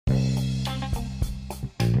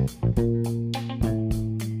Hey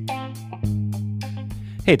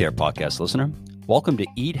there, podcast listener. Welcome to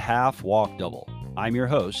Eat Half, Walk Double. I'm your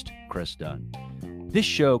host, Chris Dunn. This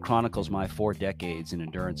show chronicles my 4 decades in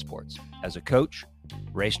endurance sports as a coach,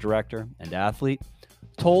 race director, and athlete,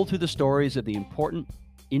 told through the stories of the important,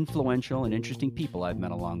 influential, and interesting people I've met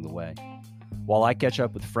along the way. While I catch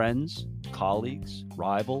up with friends, colleagues,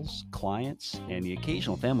 rivals, clients, and the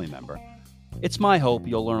occasional family member, it's my hope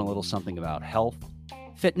you'll learn a little something about health,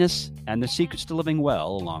 fitness, and the secrets to living well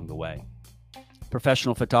along the way.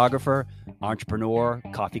 Professional photographer, entrepreneur,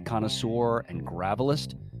 coffee connoisseur, and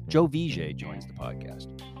gravelist, Joe Viger joins the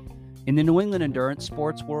podcast. In the New England endurance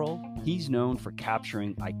sports world, he's known for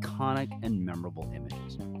capturing iconic and memorable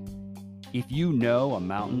images. If you know a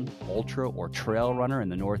mountain, ultra, or trail runner in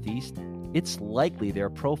the Northeast, it's likely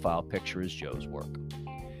their profile picture is Joe's work.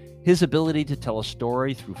 His ability to tell a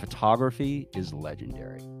story through photography is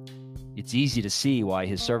legendary. It's easy to see why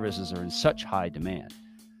his services are in such high demand.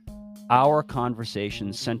 Our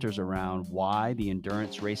conversation centers around why the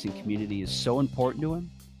endurance racing community is so important to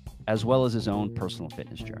him, as well as his own personal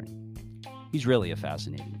fitness journey. He's really a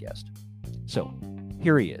fascinating guest. So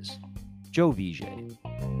here he is, Joe Viger.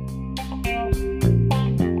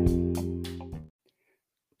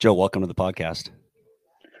 Joe, welcome to the podcast.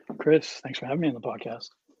 Chris, thanks for having me on the podcast.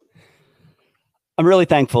 I'm really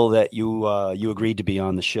thankful that you agreed to be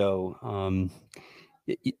on the show.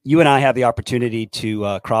 You and I have the opportunity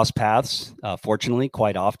to cross paths, fortunately,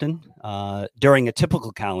 quite often during a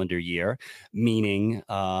typical calendar year, meaning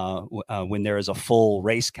when there is a full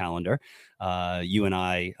race calendar. You and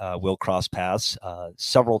I will cross paths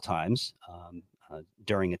several times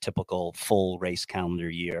during a typical full race calendar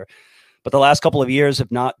year. But the last couple of years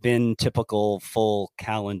have not been typical full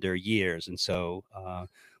calendar years. And so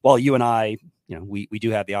while you and I, we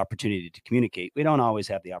do have the opportunity to communicate, we don't always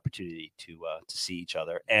have the opportunity to see each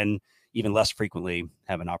other, and even less frequently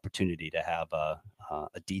have an opportunity to have a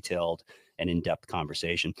detailed and in-depth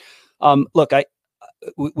conversation. Look,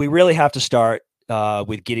 we really have to start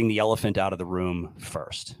with getting the elephant out of the room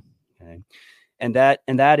first. Okay? And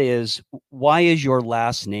that is, why is your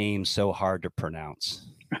last name so hard to pronounce?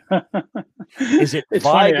 Is it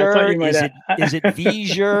Viger? Is it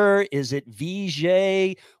Viger? Is it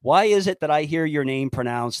Viger? Why is it that I hear your name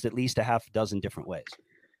pronounced at least a half dozen different ways?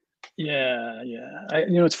 Yeah.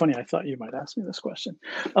 It's funny. I thought you might ask me this question.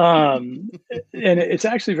 And it's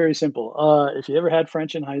actually very simple. If you ever had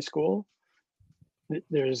French in high school,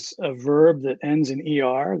 there's a verb that ends in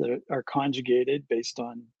ER that are conjugated based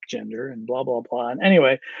on gender and blah, blah, blah. And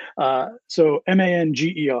anyway, so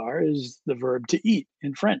manger is the verb to eat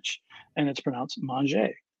in French, and it's pronounced manger.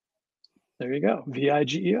 There you go.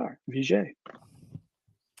 Viger, Viger.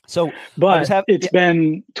 So, but it's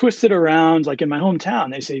been twisted around. Like in my hometown,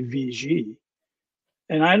 they say VG,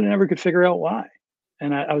 and I never could figure out why.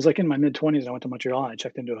 And I was like in my mid-20s, I went to Montreal and I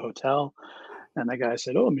checked into a hotel. And the guy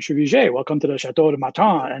said, "Oh, Monsieur Viger, welcome to the Chateau de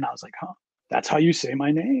Martin." And I was like, "Huh, that's how you say my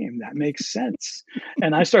name. That makes sense."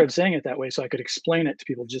 And I started saying it that way so I could explain it to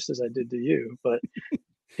people just as I did to you. But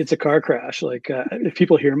it's a car crash. Like if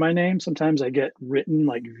people hear my name, sometimes I get written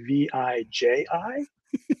like Viji,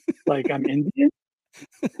 like I'm Indian,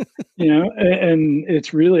 and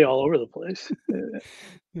it's really all over the place.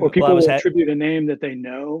 Or people will attribute a name that they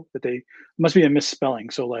know that they must be a misspelling.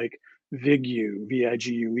 So like Vigue,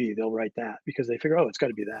 Vigue, they'll write that because they figure, oh, it's got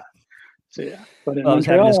to be that. So yeah. But in I was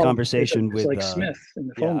having this Montreal, conversation it's with like Smith in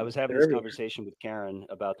the phone. I was having this conversation with Karen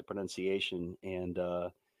about the pronunciation, and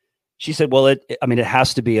she said, "Well, it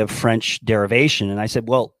has to be a French derivation." And I said,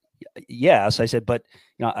 "Well, yes." I said, "But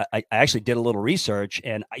I actually did a little research,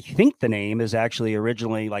 and I think the name is actually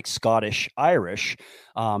originally like Scottish Irish,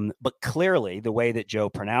 but clearly the way that Joe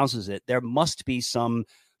pronounces it, there must be some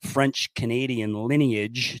French Canadian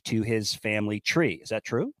lineage to his family tree. Is that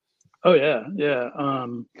true?" Oh yeah.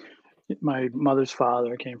 My mother's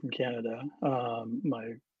father came from Canada.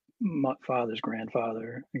 My father's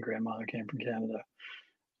grandfather and grandmother came from Canada.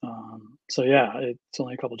 So yeah, it's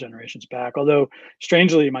only a couple generations back. Although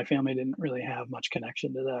strangely, my family didn't really have much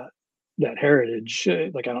connection to that heritage.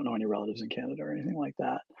 Like I don't know any relatives in Canada or anything like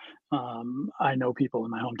that. I know people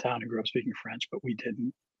in my hometown who grew up speaking French, but we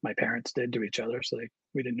didn't. My parents did to each other, so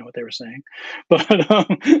we didn't know what they were saying, but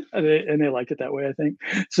they liked it that way, I think.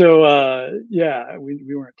 So yeah,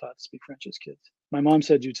 we weren't taught to speak French as kids. My mom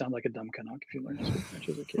said you'd sound like a dumb Canuck if you learned to speak French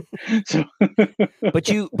as a kid. So,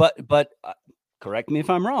 but correct me if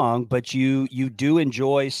I'm wrong, but you do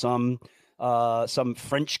enjoy some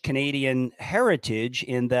French Canadian heritage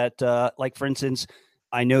in that, like for instance,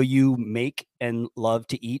 I know you make and love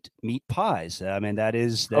to eat meat pies. I mean, that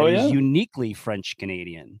is uniquely French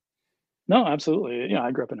Canadian. No, absolutely. You know,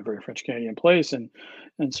 I grew up in a very French Canadian place, and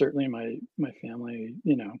certainly my family,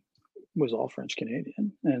 you know, was all French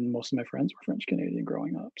Canadian, and most of my friends were French Canadian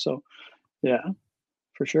growing up. So yeah,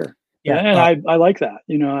 for sure. Yeah. And I like that.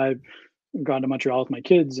 You know, I've gone to Montreal with my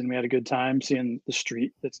kids, and we had a good time seeing the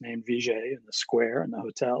street that's named Viger, and the square, and the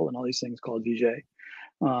hotel, and all these things called Viger.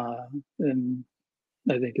 And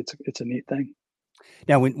I think it's a neat thing.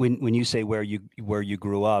 Now, when you say where you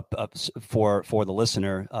grew up, for the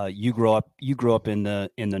listener, you grew up in the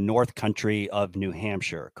North Country of New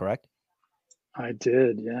Hampshire, correct? I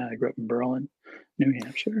did, yeah. I grew up in Berlin, New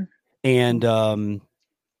Hampshire. And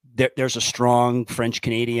there's a strong French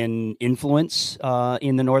Canadian influence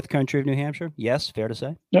in the North Country of New Hampshire. Yes, fair to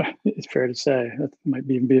say. Yeah, it's fair to say that might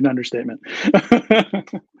even be an understatement.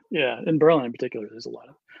 Yeah, in Berlin in particular, there's a lot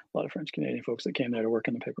of French Canadian folks that came there to work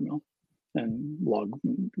in the paper mill and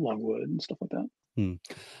logwood and stuff like that.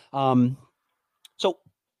 Hmm. So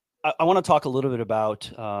I want to talk a little bit about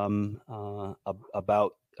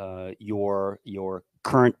your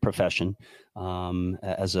current profession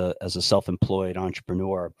as a self-employed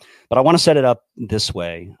entrepreneur, but I want to set it up this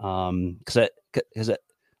way because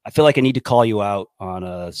I feel like I need to call you out on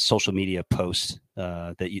a social media post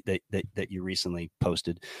that you recently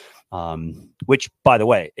posted, which, by the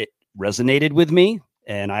way, it resonated with me.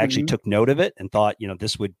 And I actually took note of it and thought,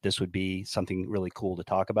 this would be something really cool to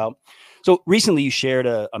talk about. So recently you shared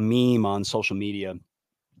a meme on social media,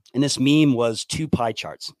 and this meme was two pie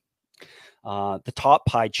charts. The top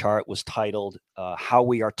pie chart was titled "How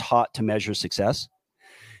We Are Taught to Measure Success,"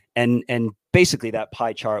 and basically that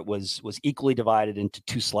pie chart was equally divided into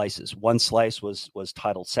two slices. One slice was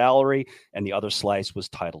titled salary, and the other slice was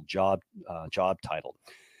titled job title.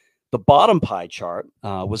 The bottom pie chart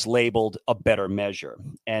was labeled a better measure.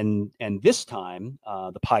 And this time,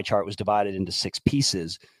 the pie chart was divided into 6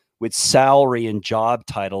 pieces, with salary and job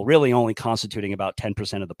title really only constituting about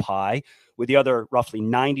 10% of the pie, with the other roughly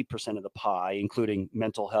 90% of the pie, including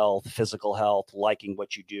mental health, physical health, liking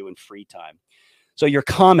what you do, and free time. So your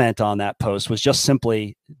comment on that post was just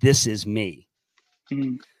simply, "This is me."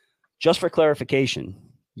 Mm-hmm. Just for clarification,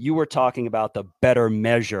 you were talking about the better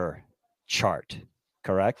measure chart,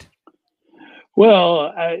 correct?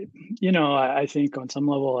 Well, I think on some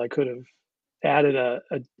level I could have added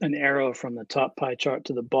an arrow from the top pie chart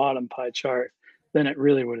to the bottom pie chart. Then it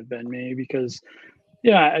really would have been me because,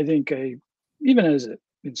 yeah, I think even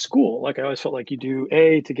in school, like I always felt like you do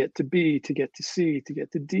A to get to B, to get to C, to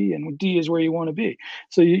get to D, and D is where you want to be.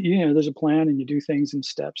 So you know there's a plan, and you do things in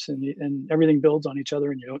steps, and everything builds on each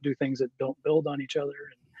other, and you don't do things that don't build on each other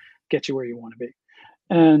and get you where you want to be.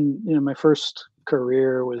 And my first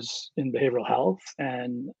career was in behavioral health,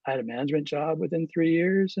 and I had a management job within 3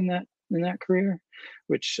 years in that career,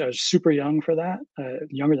 which I was super young for that,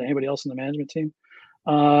 younger than anybody else in the management team.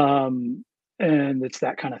 Um, and it's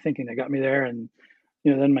that kind of thinking that got me there. And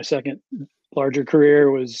then my second larger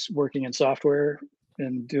career was working in software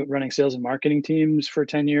and running sales and marketing teams for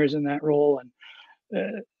 10 years in that role.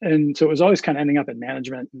 And so it was always kind of ending up in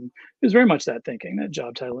management, and it was very much that thinking that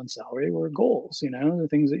job title and salary were goals, the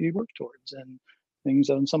things that you work towards and things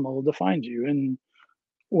that on some level defined you. And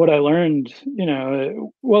what I learned,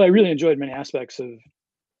 well, I really enjoyed many aspects of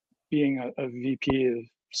being a VP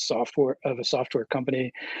of a software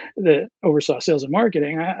company that oversaw sales and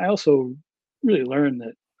marketing. I also really learned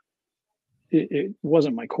that it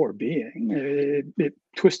wasn't my core being. It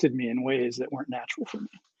twisted me in ways that weren't natural for me.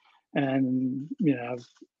 And I've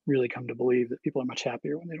really come to believe that people are much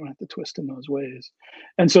happier when they don't have to twist in those ways.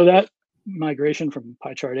 And so that migration from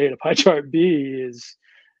pie chart A to pie chart B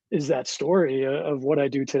is that story of what I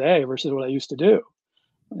do today versus what I used to do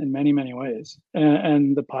in many, many ways.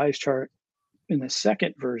 And the pie chart in the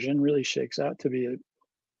second version really shakes out to be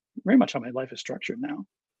very much how my life is structured now.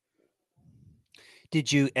 Did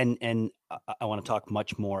you, and I want to talk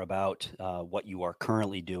much more about what you are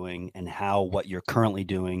currently doing and how what you're currently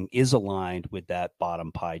doing is aligned with that bottom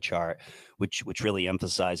pie chart, which really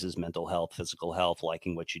emphasizes mental health, physical health,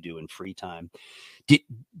 liking what you do in free time.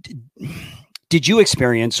 Did you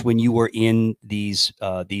experience, when you were in these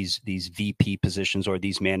VP positions or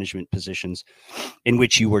these management positions in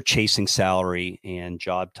which you were chasing salary and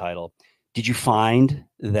job title, did you find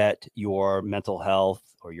that your mental health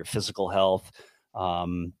or your physical health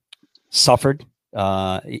suffered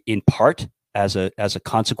in part as a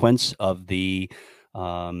consequence of the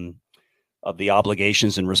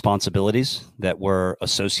obligations and responsibilities that were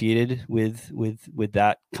associated with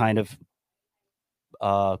that kind of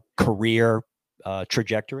career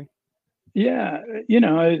trajectory? Yeah,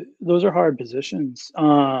 those are hard positions.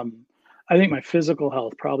 I think my physical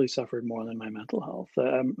health probably suffered more than my mental health.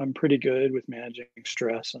 I'm pretty good with managing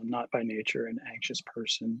stress. I'm not by nature an anxious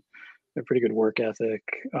person. I have a pretty good work ethic.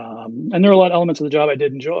 And there are a lot of elements of the job I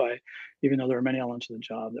did enjoy, even though there are many elements of the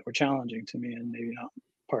job that were challenging to me and maybe not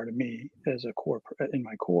part of me as a core in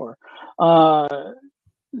my core.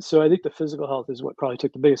 So I think the physical health is what probably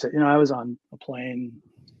took the biggest hit. I was on a plane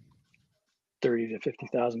 30 to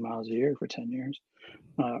 50,000 miles a year for 10 years.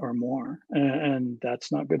 Or more, and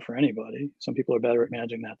that's not good for anybody. Some people are better at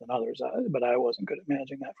managing that than others, but I wasn't good at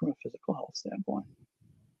managing that from a physical health standpoint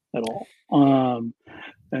at all.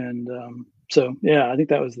 So yeah, I think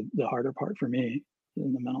that was the harder part for me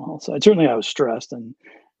in the mental health side. Certainly, I was stressed and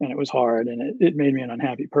it was hard, and it made me an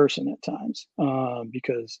unhappy person at times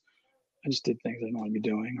because I just did things I didn't want to be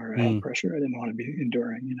doing, or I had pressure I didn't want to be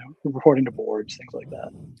enduring. Reporting to boards, things like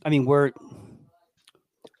that. I mean, were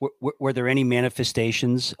there any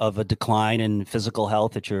manifestations of a decline in physical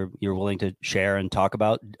health that you're willing to share and talk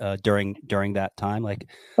about during that time?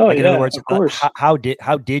 In other words, of course. How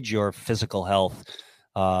did your physical health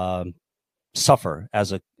suffer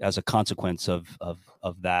as a consequence of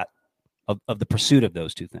the pursuit of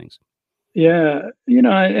those two things? Yeah,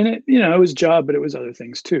 it was job, but it was other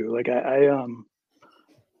things too. Like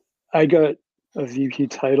I got a VP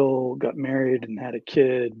title, got married and had a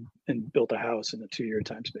kid and built a house in a 2-year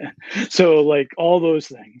time span. So like all those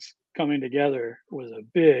things coming together was a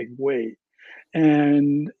big weight.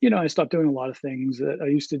 And, I stopped doing a lot of things that I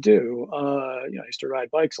used to do. I used to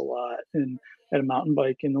ride bikes a lot and had a mountain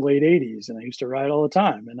bike in the late 80s, and I used to ride all the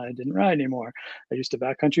time, and I didn't ride anymore. I used to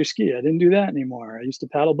backcountry ski. I didn't do that anymore. I used to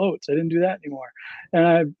paddle boats. I didn't do that anymore.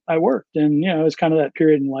 And I worked, and, it was kind of that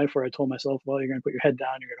period in life where I told myself, well, you're going to put your head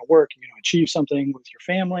down, you're going to work, you're going to achieve something with your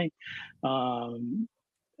family.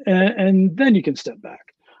 And then you can step back.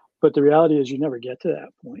 But the reality is you never get to that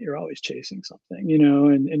point. You're always chasing something,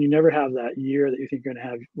 and you never have that year that you think you're going to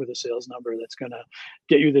have with a sales number that's going to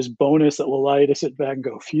get you this bonus that will allow you to sit back and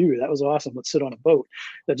go, phew, that was awesome. Let's sit on a boat.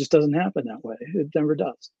 That just doesn't happen that way. It never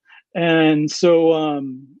does. And so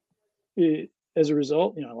as a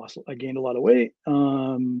result, I gained a lot of weight.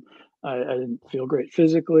 I didn't feel great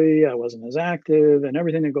physically. I wasn't as active and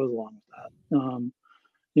everything that goes along with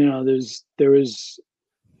that. There was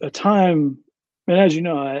a time, and as you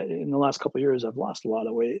know, in the last couple of years, I've lost a lot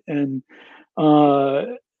of weight. And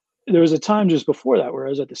there was a time just before that where I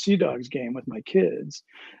was at the Sea Dogs game with my kids.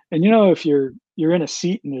 And if you're in a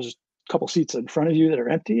seat and there's a couple seats in front of you that are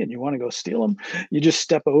empty and you want to go steal them, you just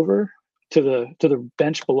step over to the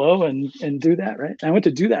bench below and do that, right? And I went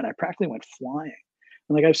to do that, and I practically went flying.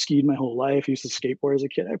 And like I've skied my whole life, I used to skateboard as a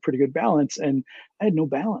kid. I had pretty good balance, and I had no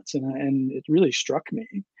balance, and it really struck me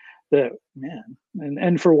that, man,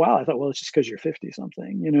 and for a while I thought, well, it's just because you're 50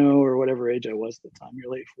 something, or whatever age I was at the time. You're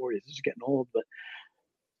late 40s, it's getting old. But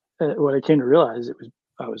what I came to realize,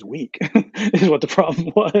 I was weak is what the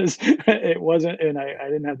problem was. It wasn't, and I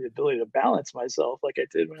didn't have the ability to balance myself like I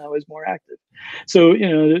did when I was more active. So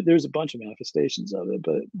there's a bunch of manifestations of it,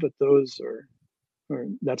 but those are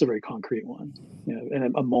that's a very concrete one,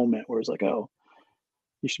 and a moment where it's like, oh,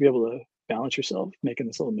 you should be able to balance yourself making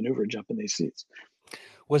this little maneuver, jump in these seats.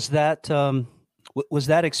 Was that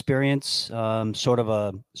experience sort of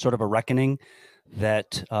a reckoning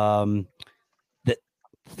that that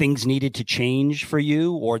things needed to change for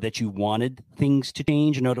you, or that you wanted things to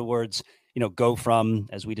change? In other words, go from,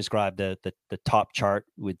 as we described, the top chart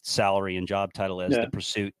with salary and job title as the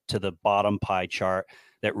pursuit, to the bottom pie chart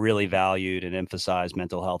that really valued and emphasized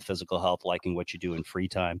mental health, physical health, liking what you do in free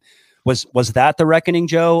time. Was that the reckoning,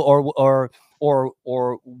 Joe, or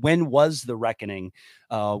when was the reckoning?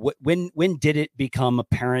 When did it become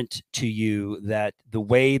apparent to you that the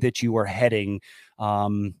way that you were heading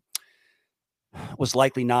was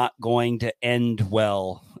likely not going to end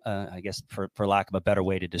well? I guess for lack of a better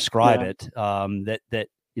way to describe it, that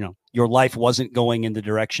your life wasn't going in the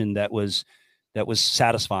direction that was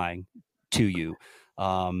satisfying to you.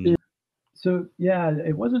 So yeah,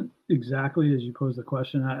 it wasn't exactly as you posed the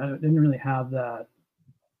question. I didn't really have that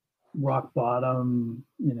rock bottom,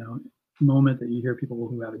 moment that you hear people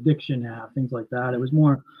who have addiction have, things like that. It was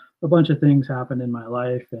more a bunch of things happened in my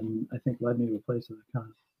life, and I think led me to a place that I kind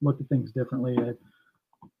of looked at things differently. I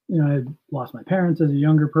lost my parents as a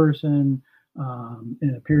younger person.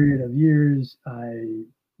 In a period of years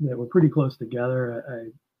that were pretty close together. I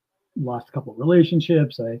lost a couple of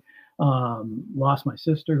relationships. I lost my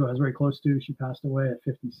sister, who I was very close to. She passed away at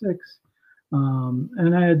 56.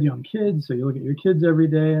 And I had young kids, so you look at your kids every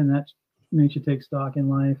day, and that makes you take stock in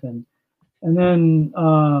life. And then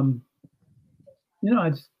I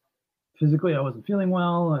just physically, I wasn't feeling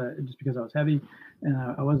well just because I was heavy, and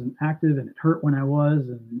I wasn't active, and it hurt when I was,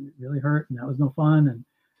 and it really hurt, and that was no fun.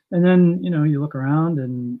 And then, you look around,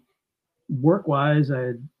 and work-wise, I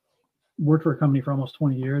had worked for a company for almost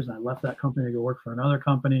 20 years, and I left that company to go work for another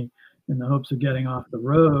company in the hopes of getting off the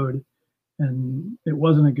road, and it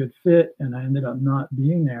wasn't a good fit, and I ended up not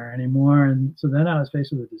being there anymore. And so then I was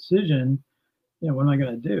faced with a decision. What am I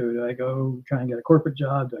going to do? Do I go try and get a corporate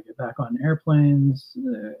job? Do I get back on airplanes?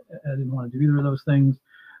 I didn't want to do either of those things.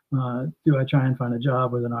 Do I try and find a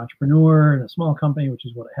job with an entrepreneur in a small company, which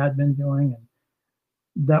is what I had been doing?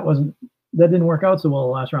 And that didn't work out so well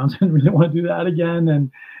the last round. So I didn't really want to do that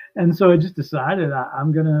again. And so I just decided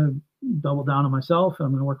I'm going to double down on myself. I'm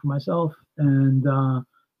going to work for myself and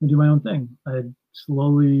do my own thing. I had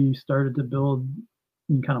slowly started to build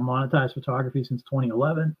and kind of monetize photography since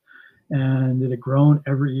 2011. And it had grown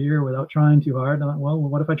every year without trying too hard. And I thought, well,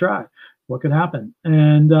 what if I try? What could happen?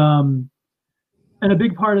 And a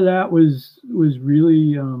big part of that was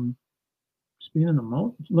really just being in the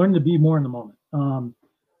moment, learning to be more in the moment.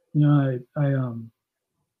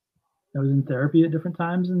 I was in therapy at different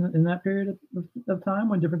times in that period of time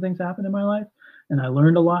when different things happened in my life, and I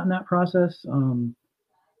learned a lot in that process.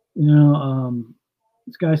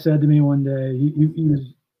 This guy said to me one day,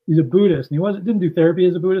 he's a Buddhist, and he didn't do therapy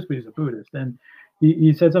as a Buddhist, but he's a Buddhist. And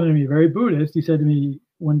he said something to me very Buddhist. He said to me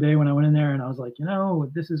one day when I went in there, and I was like,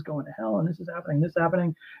 this is going to hell, and this is happening,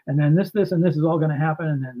 and then this, and this is all going to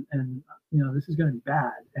happen, and this is going to be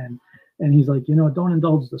bad. And he's like, don't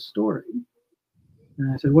indulge the story.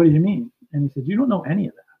 And I said, what do you mean? And he said, you don't know any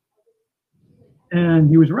of that. And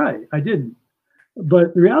he was right. I didn't.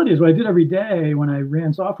 But the reality is what I did every day when I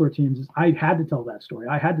ran software teams is I had to tell that story.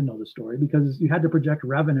 I had to know the story because you had to project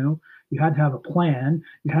revenue. You had to have a plan.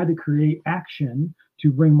 You had to create action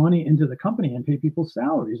to bring money into the company and pay people's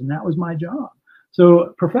salaries. And that was my job.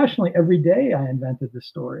 So professionally, every day I invented this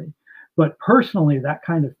story. But personally, that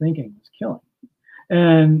kind of thinking was killing me.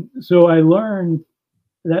 And so I learned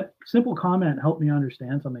that simple comment helped me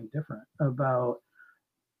understand something different about,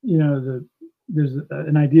 there's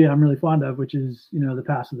an idea I'm really fond of, which is, the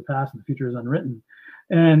past is the past and the future is unwritten.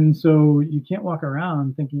 And so you can't walk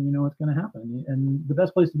around thinking, what's going to happen. And the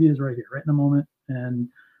best place to be is right here, right in the moment. And,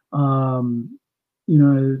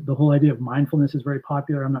 the whole idea of mindfulness is very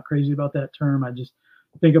popular. I'm not crazy about that term. I just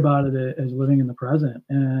think about it as living in the present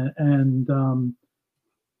and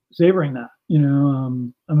savoring that.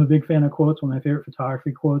 I'm a big fan of quotes. One of my favorite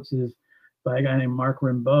photography quotes is by a guy named Mark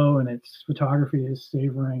Rimbaud, and it's photography is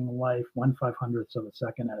savoring life 1/500th of a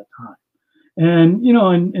second at a time. And,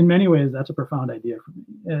 in many ways, that's a profound idea for me.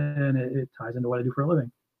 And it ties into what I do for a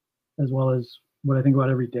living, as well as what I think about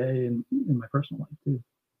every day in my personal life, too.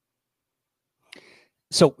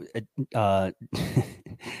 So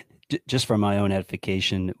just for my own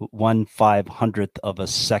edification, 1/500th of a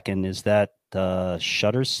second, is that the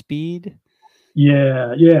shutter speed?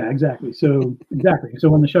 Yeah, exactly. So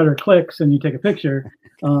when the shutter clicks and you take a picture,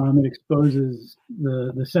 it exposes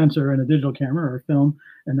the sensor in a digital camera or film,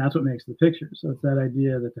 and that's what makes the picture. So it's that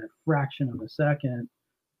idea that fraction of a second,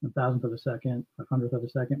 1,000th of a second, 100th of a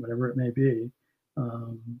second, whatever it may be,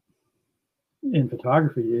 in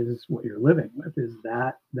photography is what you're living with, is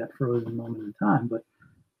that frozen moment in time. But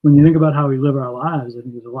when you think about how we live our lives, I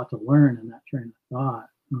think there's a lot to learn in that train of thought.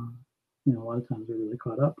 A lot of times we're really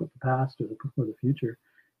caught up with the past or the future,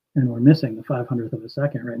 and we're missing the 500th of a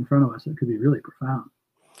second right in front of us. It could be really profound.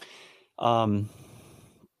 I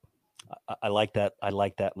like that. I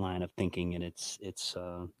like that line of thinking, and it's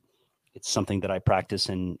something that I practice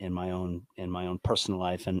in my own personal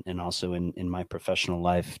life and also in my professional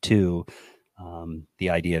life too. The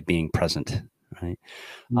idea of being present, right?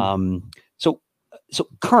 Mm-hmm. So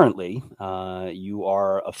currently, you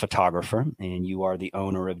are a photographer, and you are the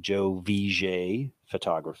owner of Joe Viger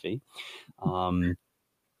Photography,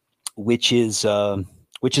 which is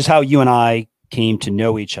how you and I came to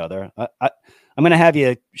know each other. I'm going to have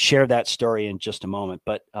you share that story in just a moment,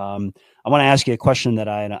 but I want to ask you a question that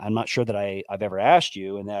I'm not sure that I've ever asked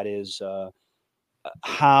you, and that is,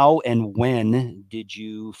 how and when did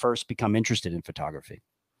you first become interested in photography?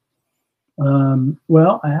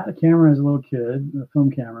 Well, I had a camera as a little kid, a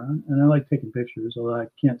film camera, and I liked taking pictures, although I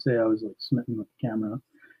can't say I was like smitten with the camera.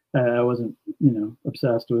 I wasn't,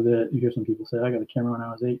 obsessed with it. You hear some people say, I got a camera when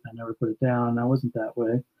I was 8 and I never put it down. I wasn't that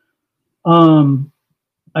way.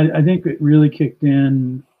 I think it really kicked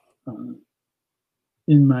in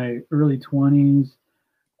my early 20s.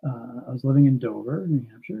 I was living in Dover, New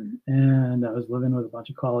Hampshire, and I was living with a bunch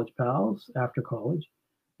of college pals after college.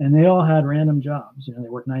 And they all had random jobs. They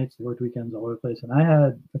worked nights, they worked weekends, all over the place. And I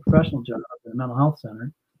had a professional job at a mental health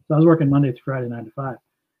center. So I was working Monday through Friday, 9 to 5.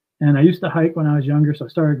 And I used to hike when I was younger, so I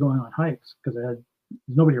started going on hikes because there's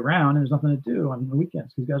nobody around and there's nothing to do on the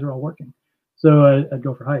weekends. These guys are all working. So I'd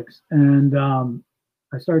go for hikes. And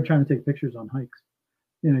I started trying to take pictures on hikes.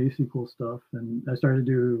 You see cool stuff. And I started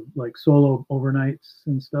to do like solo overnights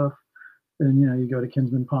and stuff. And, you go to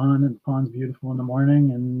Kinsman Pond, and the pond's beautiful in the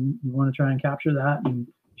morning, and you want to try and capture that and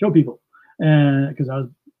show people. And because I was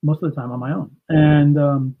most of the time on my own. And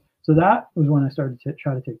so that was when I started to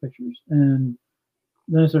try to take pictures. And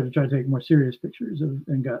then I started to try to take more serious pictures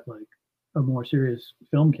and got like a more serious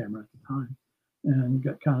film camera at the time, and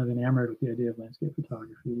got kind of enamored with the idea of landscape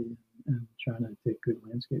photography and trying to take good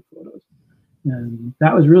landscape photos. And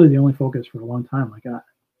that was really the only focus for a long time. Like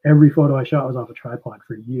every photo I shot was off a tripod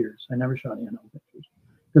for years. I never shot animal pictures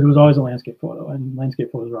because it was always a landscape photo, and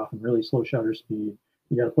landscape photos are often really slow shutter speed.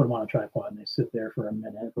 You got to put them on a tripod and they sit there for a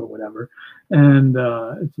minute or whatever. And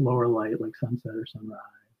it's lower light, like sunset or sunrise.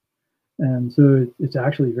 And so it's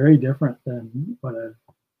actually very different than what I've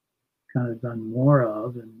kind of done more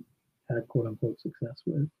of and had quote unquote success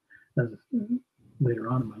with as later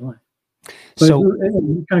on in my life. But so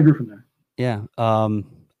it kind of grew from there. Yeah.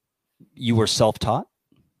 You were self-taught?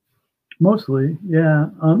 Mostly, yeah.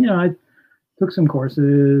 I took some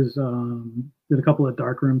courses, did a couple of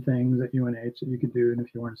darkroom things at UNH that you could do, and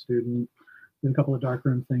if you weren't a student, did a couple of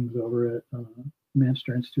darkroom things over at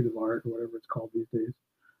Manchester Institute of Art, or whatever it's called these days,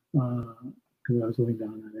 because I was living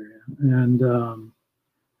down in that area. And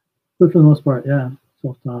but for the most part, yeah,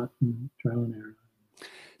 self-taught and trial and error.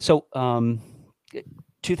 So,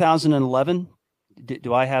 2011.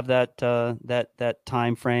 Do I have that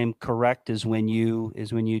time frame correct? Is when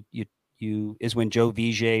Joe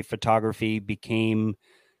Viger photography became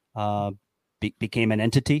an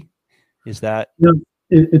entity? Is that?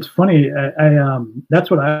 It's funny. I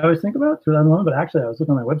that's what I always think about 2011. But actually, I was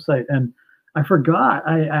looking on my website and I forgot.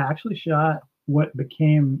 I actually shot what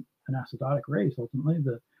became an acidotic race. Ultimately,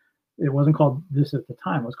 it wasn't called this at the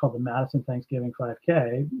time. It was called the Madison Thanksgiving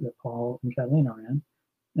 5K that Paul and Catalina ran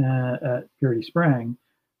at Purity Spring,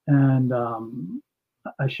 and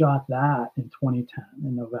I shot that in 2010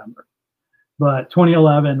 in November. But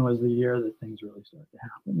 2011 was the year that things really started to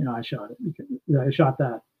happen. I shot it because I shot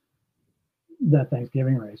that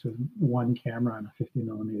Thanksgiving race with one camera and a 50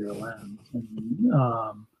 millimeter lens,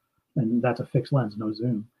 and that's a fixed lens, no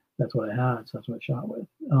zoom. That's what I had, so that's what I shot with.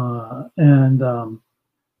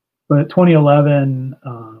 But 2011,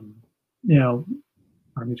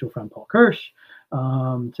 our mutual friend Paul Kirsch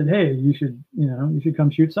said, "Hey, you should come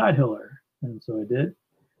shoot Side Hiller," and so I did.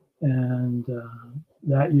 And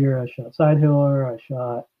that year, I shot Side Hiller. I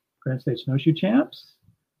shot Grand State Snowshoe Champs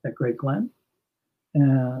at Great Glen.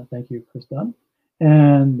 And thank you, Chris Dunn.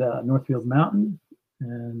 And Northfield Mountain,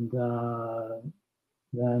 and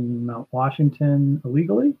then Mount Washington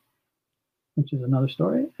illegally, which is another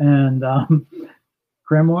story. And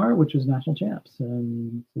Cremore, which was national champs.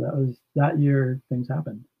 And so that year things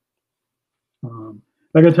happened.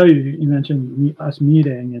 I got to tell you, you mentioned us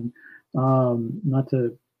meeting, and not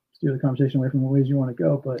to steer the conversation away from the ways you want to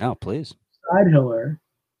go, but please. Side Hiller,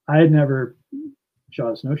 I had never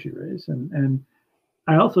shot a snowshoe race, and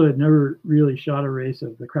I also had never really shot a race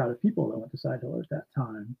of the crowd of people that went to Side Hiller at that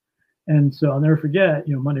time. And so I'll never forget,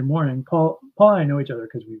 Monday morning, Paul and I know each other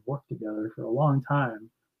because we've worked together for a long time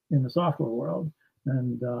in the software world.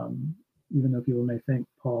 And even though people may think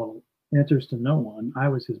Paul answers to no one, I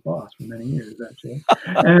was his boss for many years, actually.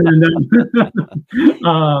 And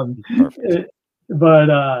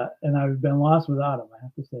and I've been lost without him, I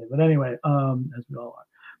have to say. But anyway, as we all are.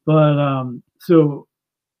 But so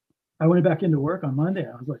I went back into work on Monday.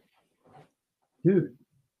 I was like, dude,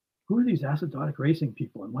 who are these acidotic racing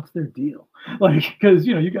people and what's their deal? Like, because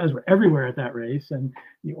you guys were everywhere at that race, and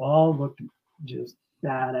you all looked just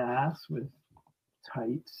badass with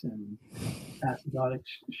tights and acidotic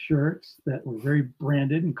shirts that were very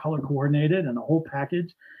branded and color coordinated and a whole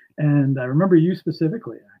package. And I remember you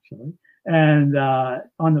specifically, actually. And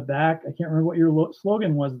on the back, I can't remember what your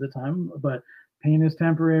slogan was at the time, but pain is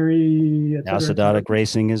temporary. Acidotic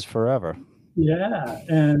racing is forever. Yeah.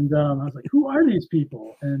 And I was like, who are these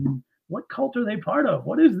people? And what cult are they part of?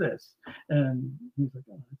 What is this? And he's like,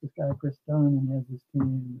 oh, this guy, Chris Dunn, and he has this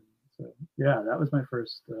team. So yeah, that was my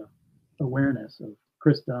first awareness of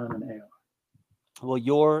Chris Dunn and AR. Well,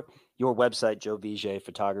 your website, Joe Viger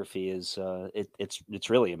Photography, is it's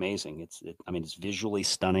really amazing. It's visually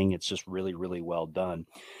stunning. It's just really, really well done.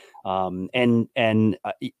 And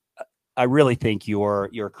I really think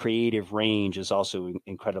your creative range is also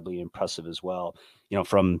incredibly impressive as well.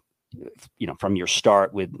 From from your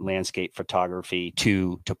start with landscape photography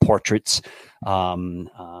to portraits,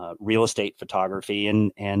 real estate photography,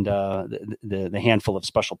 and the handful of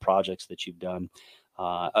special projects that you've done.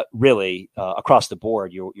 Really, across the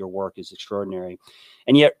board, your work is extraordinary.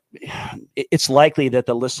 And yet it's likely that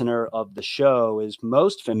the listener of the show is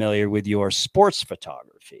most familiar with your sports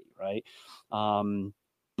photography, right?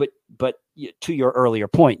 But to your earlier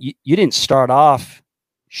point, you didn't start off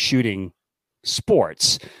shooting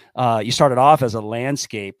sports. You started off as a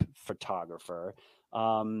landscape photographer.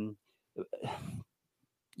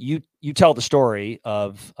 You tell the story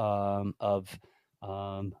of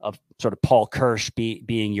sort of Paul Kirsch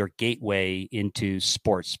being your gateway into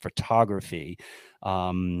sports photography,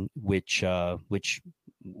 which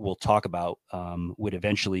we'll talk about, would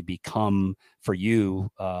eventually become for you,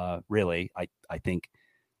 really, I think,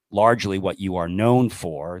 largely what you are known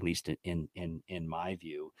for, at least in my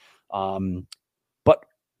view. But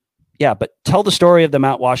tell the story of the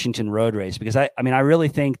Mount Washington Road Race, because I really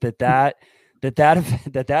think that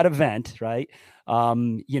event, right?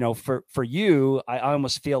 For you, I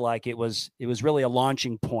almost feel like it was really a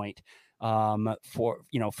launching point, for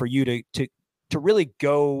you to really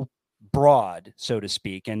go broad, so to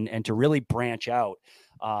speak, and to really branch out,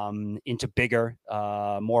 into bigger,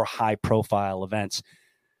 more high profile events.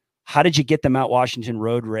 How did you get the Mount Washington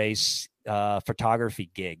Road Race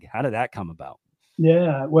photography gig? How did that come about?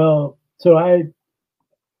 Yeah, well, so I,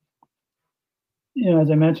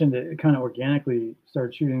 as I mentioned, it kind of organically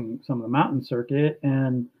started shooting some of the mountain circuit,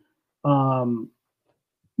 and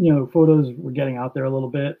photos were getting out there a little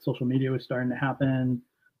bit. Social media was starting to happen.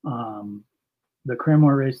 The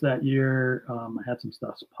Cranmore race that year, I had some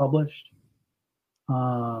stuff published,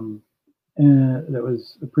 and that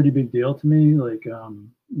was a pretty big deal to me. Like,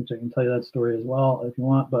 which I can tell you that story as well if you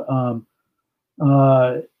want.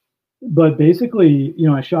 But basically,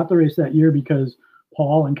 I shot the race that year because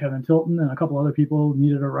Paul and Kevin Tilton and a couple other people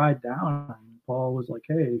needed a ride down. And Paul was like,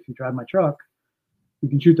 "Hey, if you drive my truck, you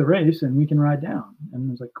can shoot the race and we can ride down." And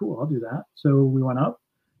I was like, "Cool, I'll do that." So we went up,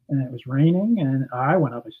 and it was raining, and I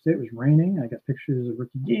went up. I should say it was raining. I got pictures of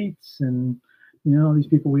Ricky Gates and these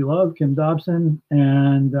people we love, Kim Dobson,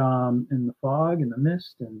 and in the fog and the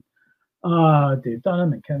mist, and Dave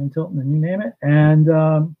Dunham and Kevin Tilton, and you name it. And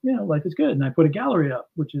life is good. And I put a gallery up,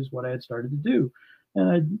 which is what I had started to do. And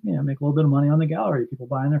I make a little bit of money on the gallery, people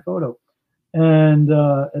buying their photo. And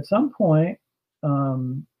at some point,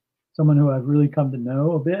 someone who I've really come to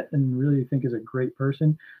know a bit and really think is a great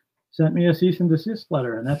person sent me a cease and desist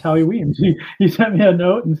letter. And that's how he weaves. He sent me a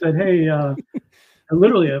note and said, "Hey,"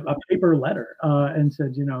 literally a paper letter, and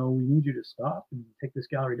said, "We need you to stop and take this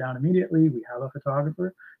gallery down immediately. We have a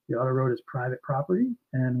photographer. The auto road is private property,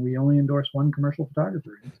 and we only endorse one commercial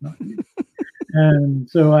photographer. It's not you." And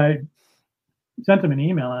so I sent him an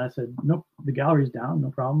email, and I said, "Nope, the gallery's down, no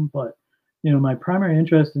problem. But my primary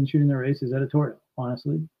interest in shooting the race is editorial,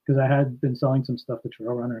 honestly, because I had been selling some stuff to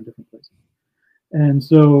Trail Runner in different places. And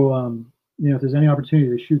so, if there's any opportunity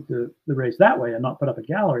to shoot the race that way and not put up a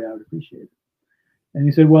gallery, I would appreciate it." And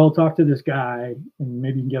he said, "Well, talk to this guy and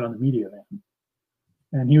maybe you can get on the media van."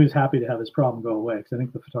 And he was happy to have his problem go away, because I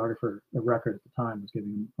think the photographer of record at the time was giving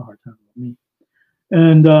him a hard time with me.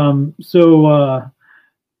 And so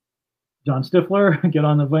John Stifler, get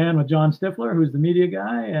on the van with John Stifler, who's the media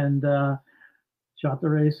guy, and shot the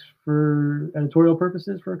race for editorial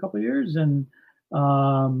purposes for a couple of years. And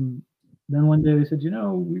then one day they said,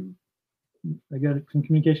 I got some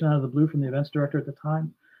communication out of the blue from the events director at the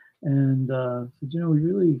time, and said, "We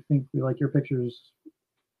really think we like your pictures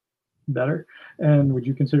better, and would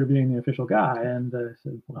you consider being the official guy?" And I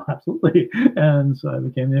said, "Well, absolutely." And so I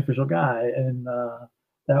became the official guy, and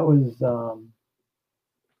that was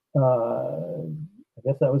I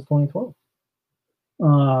guess that was 2012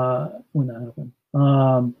 when that happened.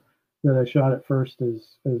 That I shot it first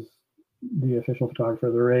as the official photographer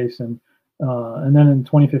of the race, and then in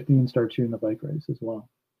 2015 started shooting the bike race as well.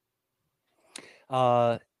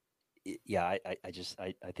 Yeah, I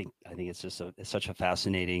think it's just it's such a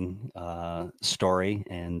fascinating story,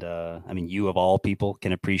 and you of all people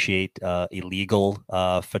can appreciate illegal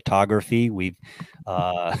photography. We've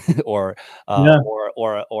or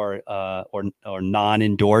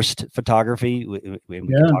non-endorsed photography. We can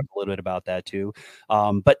talk a little bit about that too.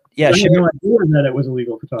 But yeah, I had no idea that it was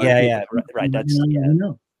illegal photography. Yeah, right.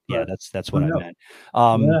 That's that's what I meant.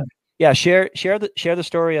 Yeah, share the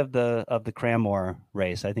story of the Cranmore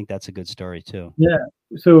race. I think that's a good story too. Yeah,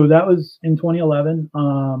 so that was in 2011.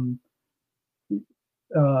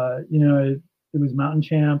 It was Mountain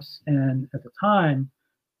Champs, and at the time,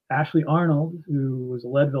 Ashley Arnold, who was a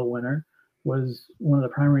Leadville winner, was one of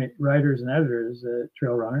the primary writers and editors at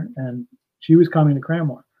Trail Runner, and she was coming to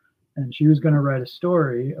Cranmore, and she was going to write a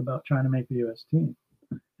story about trying to make the U.S. team.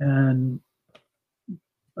 And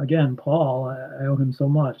again, Paul, I owe him so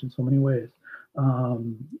much in so many ways.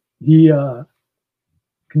 He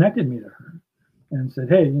connected me to her and said,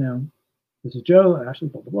 "Hey, this is Joe, Ashley,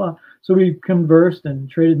 blah, blah, blah." So we conversed and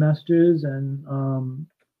traded messages. And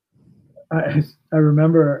I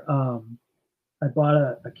remember I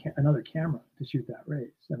bought another camera to shoot that race,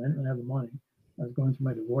 and I didn't really have the money. I was going through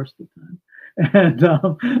my divorce at the time. And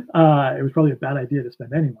it was probably a bad idea to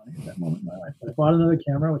spend any money at that moment in my life. But I bought another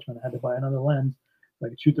camera, which meant I had to buy another lens so I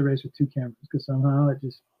could shoot the race with two cameras, because somehow it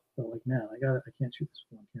just felt like, man, I can't shoot this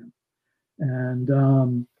with one camera. And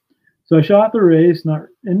so I shot the race,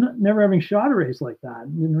 never having shot a race like that. I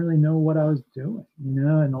didn't really know what I was doing,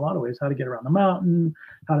 in a lot of ways, how to get around the mountain,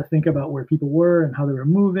 how to think about where people were and how they were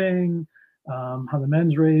moving, how the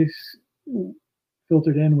men's race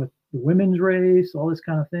filtered in with the women's race, all this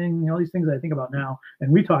kind of thing, all these things I think about now. And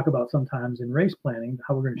we talk about sometimes in race planning,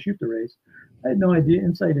 how we're going to shoot the race. I had no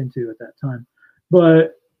insight into at that time.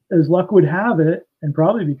 But as luck would have it, and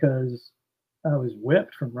probably because I was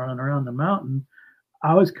whipped from running around the mountain,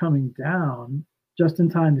 I was coming down just in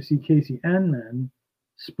time to see Casey Enman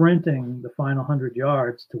sprinting the final 100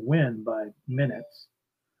 yards to win by minutes.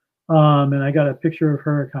 And I got a picture of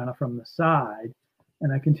her kind of from the side,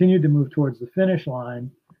 and I continued to move towards the finish line.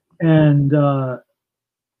 And I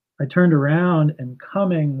turned around, and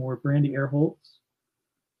coming were Brandy Earholtz,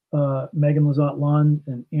 Megan Lizotte-Lund,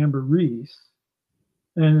 and Amber Reese.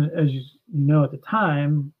 And as you know, at the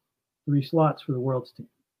time, 3 slots for the world's team.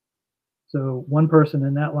 So one person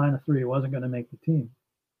in that line of 3 wasn't going to make the team.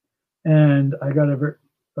 And I got a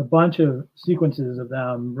bunch of sequences of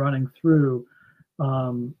them running through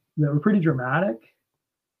that were pretty dramatic,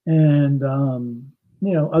 and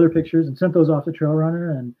other pictures, and sent those off to Trail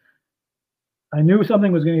Runner. And I knew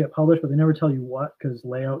something was going to get published, but they never tell you what, because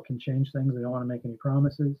layout can change things. They don't want to make any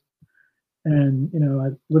promises. And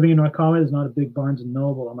living in North Carolina is not a big Barnes and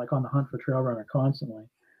Noble. I'm like on the hunt for Trail Runner constantly.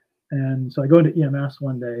 And so I go into EMS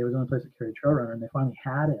one day. It was the only place that carried Trail Runner, and they finally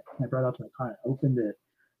had it. And I brought it out to my car and I opened it,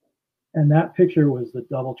 and that picture was the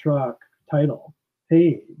double truck title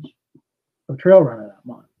page of Trail Runner that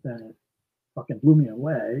month. And it fucking blew me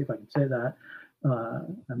away, if I can say that.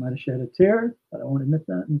 I might have shed a tear, but I won't admit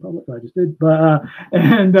that in public, but I just did. But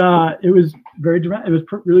it was very dramatic. It was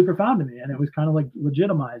really profound to me, and it was kind of like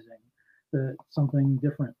legitimizing that something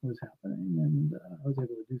different was happening, and I was able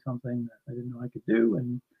to do something that I didn't know I could do,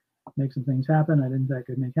 and make some things happen I didn't think I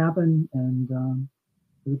could make happen. And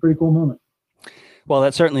it was a pretty cool moment. Well,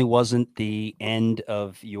 that certainly wasn't the end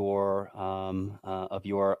of your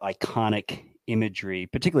iconic imagery,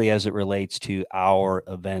 particularly as it relates to our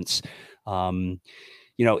events.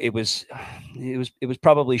 It was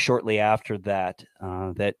probably shortly after that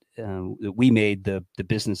that we made the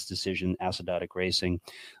business decision, Acidotic Racing,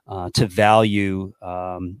 to value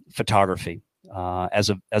photography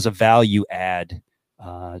as a value add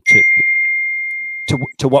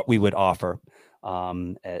to what we would offer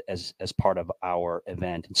as part of our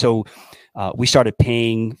event. And so we started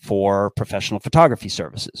paying for professional photography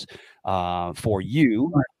services for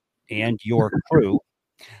you and your crew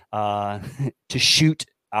to shoot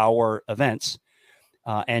our events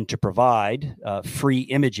and to provide free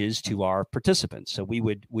images to our participants. So we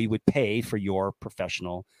would pay for your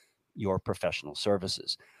professional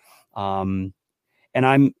services. And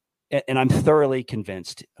I'm thoroughly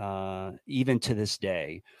convinced, even to this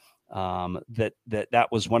day, that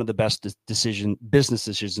was one of the best business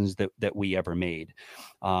decisions that we ever made.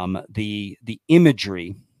 The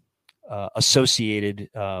imagery associated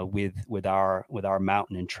with our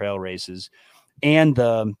mountain and trail races, and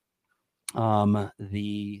the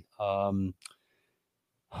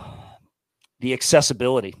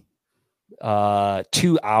accessibility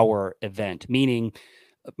to our event, meaning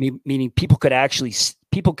people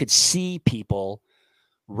could see people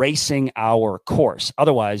racing our course.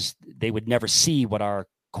 Otherwise, they would never see what our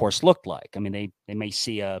course looked like. I mean, they may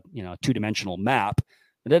see a 2-dimensional map,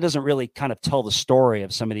 but that doesn't really kind of tell the story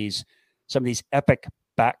of some of these epic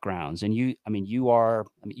backgrounds. And you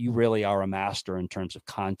really are a master in terms of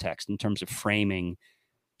context, in terms of framing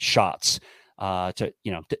shots, to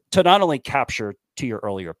not only capture, to your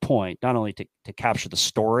earlier point, not only to capture the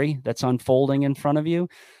story that's unfolding in front of you,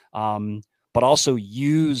 but also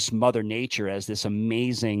use Mother Nature as this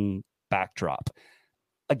amazing backdrop.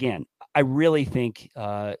 Again, I really think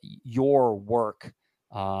your work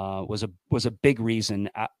was a big reason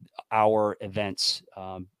our events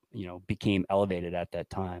became elevated at that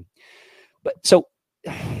time. But so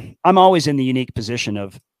I'm always in the unique position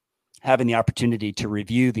of having the opportunity to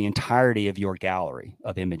review the entirety of your gallery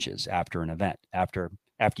of images after an event, after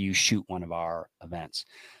you shoot one of our events.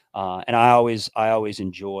 And I always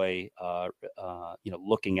enjoy,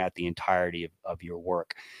 looking at the entirety of your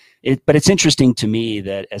work. But it's interesting to me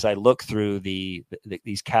that as I look through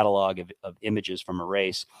these catalog of images from a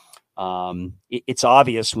race, it's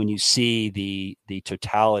obvious when you see the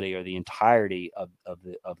totality or the entirety of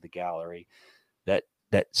the gallery that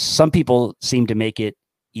some people seem to make it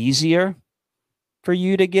easier for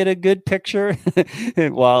you to get a good picture,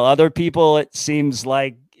 while other people, it seems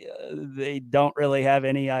like they don't really have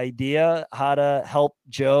any idea how to help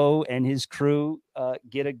Joe and his crew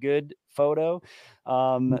get a good photo.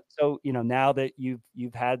 So now that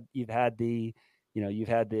you've had the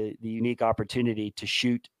unique opportunity to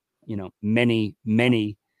shoot many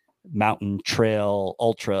mountain trail,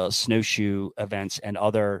 ultra, snowshoe events and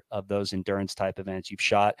other of those endurance type events, you've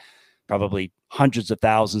shot probably hundreds of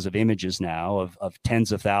thousands of images now of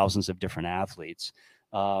tens of thousands of different athletes.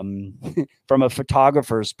 From a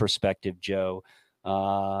photographer's perspective, Joe,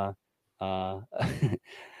 how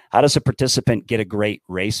does a participant get a great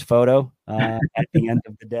race photo at the end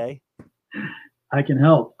of the day? I can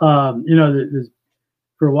help.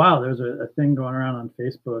 For a while, there was a thing going around on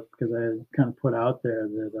Facebook because I had kind of put out there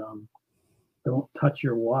that don't touch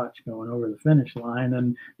your watch going over the finish line,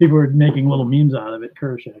 and people were making little memes out of it.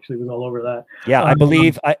 Kirsch actually was all over that. Yeah, I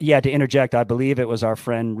believe. To interject, I believe it was our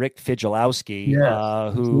friend Rick Fidgelowski,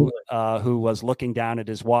 yes, who was looking down at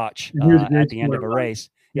his watch at the end of a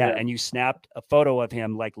race. Yeah, and you snapped a photo of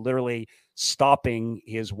him like literally stopping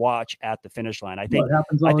his watch at the finish line. I think it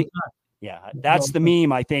happens all the time. Yeah, that's the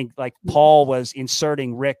meme. I think like Paul was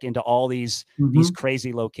inserting Rick into all these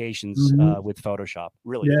crazy locations with Photoshop.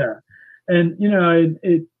 Really, yeah. And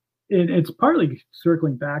it's partly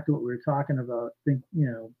circling back to what we were talking about.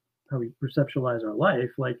 How we perceptualize our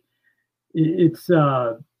life. Like it's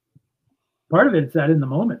part of it's that in the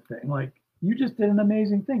moment thing. Like you just did an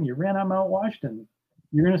amazing thing. You ran on Mount Washington.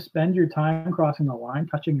 You're going to spend your time crossing the line,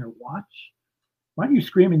 touching your watch. Why don't you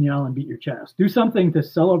scream and yell and beat your chest? Do something to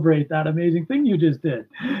celebrate that amazing thing you just did.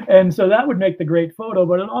 And so that would make the great photo,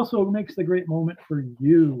 but it also makes the great moment for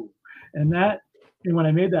you. And when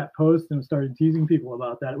I made that post and started teasing people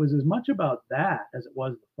about that, it was as much about that as it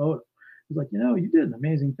was the photo. It was like, you did an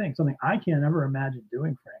amazing thing, something I can't ever imagine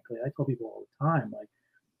doing, frankly. I tell people all the time, like,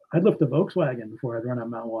 I'd lift a Volkswagen before I'd run up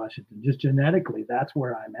Mount Washington. Just genetically, that's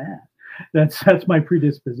where I'm at. That's my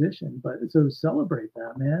predisposition. But so celebrate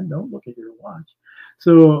that, man. Don't look at your watch.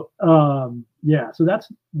 So so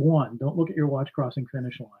that's one. Don't look at your watch crossing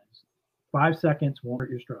finish lines. 5 seconds won't hurt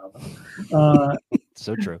your Strava.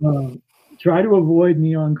 So true. Try to avoid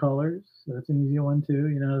neon colors. That's an easy one too.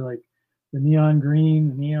 Like the neon green,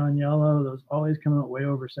 the neon yellow, those always come out way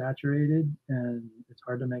oversaturated, and it's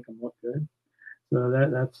hard to make them look good. So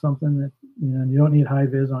that's something that you don't need high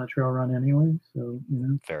vis on a trail run anyway. So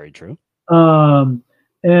very true. But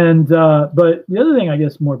the other thing, I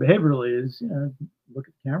guess, more behaviorally is look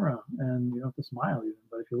at the camera, and you don't have to smile even.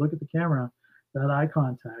 But if you look at the camera, that eye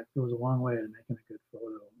contact goes a long way to making a good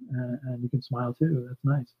photo, and you can smile too. That's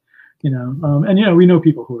nice, And we know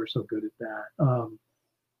people who are so good at that,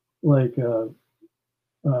 like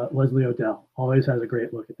Leslie Odell always has a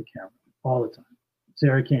great look at the camera all the time.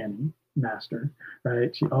 Sarah Canny, master,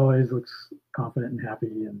 right? She always looks confident and happy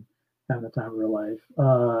and having the time of her life.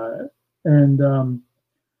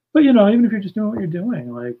 But even if you're just doing what you're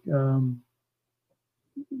doing, like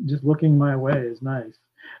just looking my way is nice.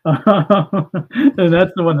 And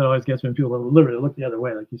that's the one that always gets me when people literally look the other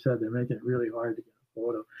way. Like you said, they're making it really hard to get a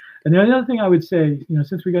photo. And the other thing I would say,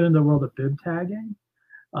 since we got into the world of bib tagging,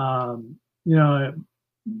 for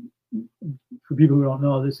people who don't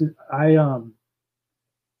know, I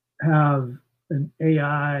have an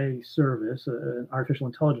AI service, an artificial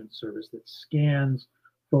intelligence service that scans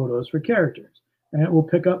photos for characters, and it will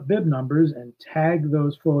pick up bib numbers and tag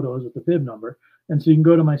those photos with the bib number. And so you can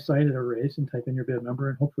go to my site at a race and type in your bib number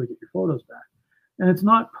and hopefully get your photos back. And it's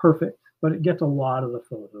not perfect, but it gets a lot of the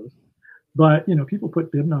photos. But people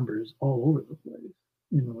put bib numbers all over the place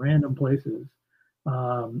in random places.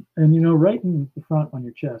 And right in the front on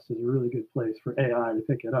your chest is a really good place for AI to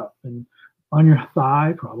pick it up. And on your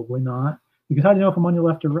thigh, probably not. Because how do you know if I'm on your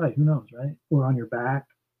left or right? Who knows, right? Or on your back.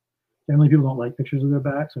 Generally, people don't like pictures of their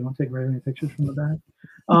back, so I don't take very many pictures from the back.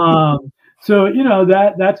 So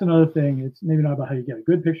that's another thing. It's maybe not about how you get a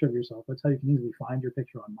good picture of yourself. That's how you can easily find your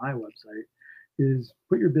picture on my website. Is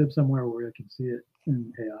put your bib somewhere where I can see it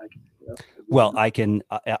and AI can pick it up. Well, I can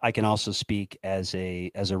also speak as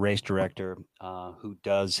a race director who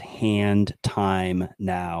does hand time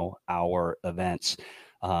now our events.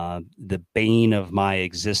 the bane of my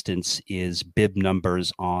existence is bib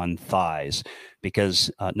numbers on thighs,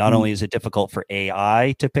 because not only is it difficult for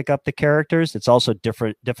AI to pick up the characters, it's also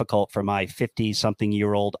difficult for my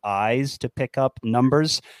 50-something-year-old eyes to pick up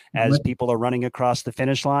numbers as people are running across the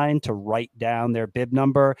finish line to write down their bib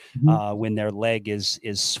number when their leg is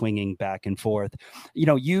swinging back and forth.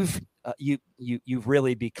 You've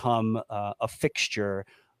really become a fixture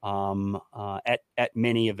at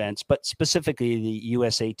many events, but specifically the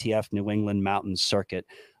USATF New England Mountain Circuit,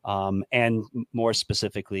 and more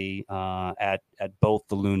specifically at both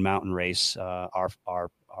the Loon Mountain Race, our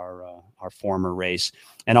former race,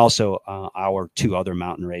 and also our two other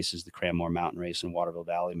mountain races, the Cranmore Mountain Race and Waterville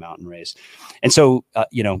Valley Mountain Race. And so,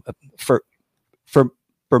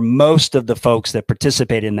 for most of the folks that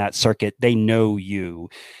participate in that circuit, they know you,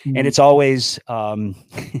 and it's always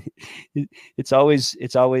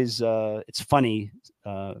it's funny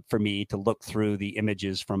for me to look through the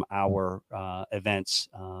images from our events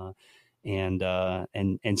and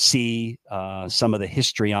see some of the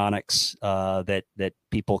histrionics that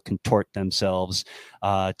people contort themselves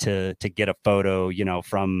to get a photo,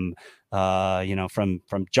 from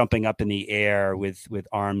jumping up in the air with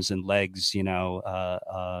arms and legs, in a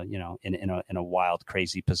wild,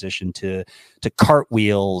 crazy position to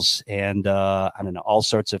cartwheels and I don't know, all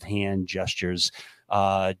sorts of hand gestures.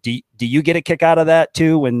 Do you get a kick out of that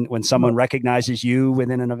too when someone recognizes you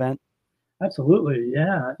within an event? Absolutely,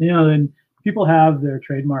 yeah. And people have their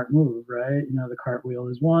trademark move, right? The cartwheel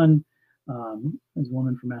is one. There's a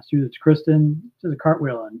woman from Massachusetts, Kristen, does a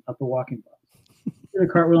cartwheel up the walking bus. Did a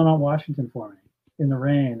cartwheel on Washington for me in the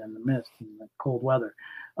rain and the mist and the cold weather.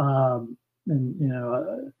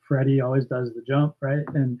 Freddie always does the jump, right?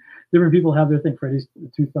 And different people have their thing. Freddie's the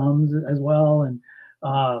two thumbs as well. And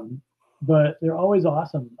but they're always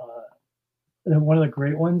awesome. And one of the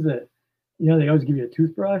great ones that, they always give you a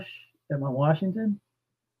toothbrush at Mount Washington.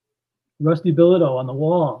 Rusty Bilodeau on the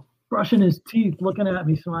wall, brushing his teeth, looking at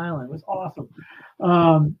me, smiling. It was awesome.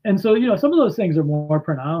 And so, some of those things are more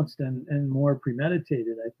pronounced and more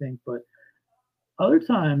premeditated, I think. But other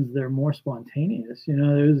times they're more spontaneous.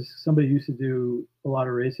 There's somebody who used to do a lot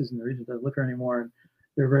of races in the region that doesn't live here anymore, and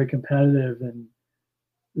they're very competitive. And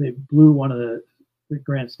they blew one of the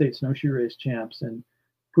Grant State Snowshoe Race champs and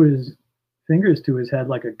put his fingers to his head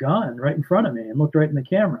like a gun right in front of me and looked right in the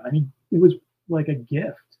camera. I mean, it was like a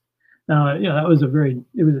gift. Now, that was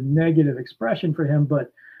it was a negative expression for him,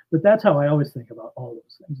 but that's how I always think about all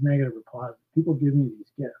those things, negative or positive. People give me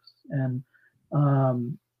these gifts. And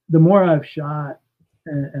the more I've shot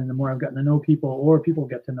and the more I've gotten to know people, or people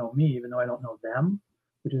get to know me, even though I don't know them,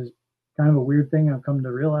 which is kind of a weird thing. I've come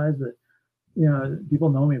to realize that, people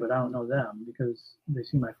know me, but I don't know them because they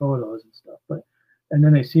see my photos and stuff. And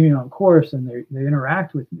then they see me on course and they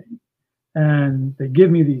interact with me and they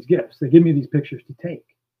give me these gifts. They give me these pictures to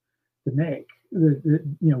make,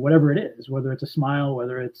 whatever it is, whether it's a smile,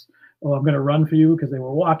 whether it's, oh, I'm going to run for you because they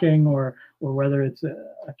were walking, or whether it's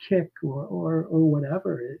a kick or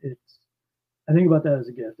whatever. I think about that as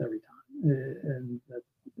a gift every time, and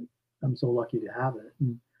I'm so lucky to have it.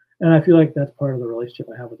 And I feel like that's part of the relationship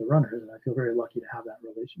I have with the runners, and I feel very lucky to have that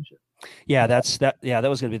relationship. Yeah, that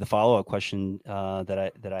was going to be the follow-up question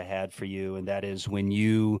that I had for you, and that is when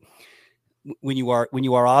you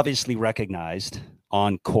are obviously recognized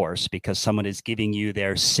on course because someone is giving you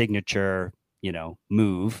their signature,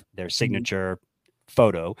 move, their signature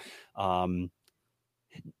photo. Do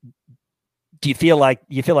you feel like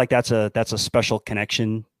that's a special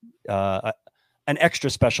connection, an extra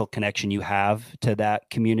special connection you have to that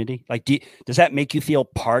community? Like, does that make you feel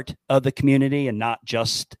part of the community and not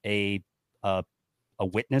just a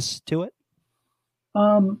witness to it?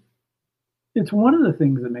 It's one of the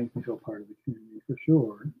things that makes me feel part of the community for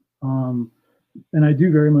sure. And I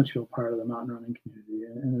do very much feel part of the mountain running community,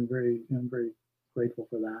 and I'm very grateful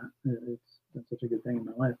for that. It's such a good thing in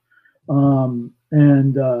my life.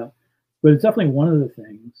 But it's definitely one of the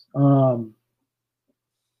things.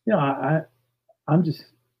 I'm just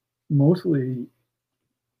mostly,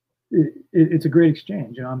 it's a great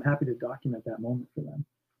exchange. I'm happy to document that moment for them.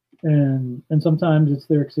 And sometimes it's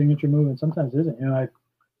their signature move, and sometimes it isn't. I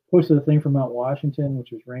posted a thing from Mount Washington,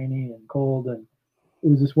 which was rainy and cold, and it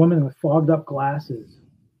was this woman with fogged up glasses,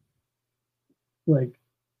 like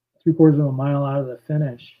 3/4 of a mile out of the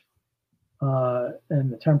finish.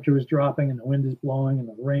 And the temperature was dropping and the wind is blowing and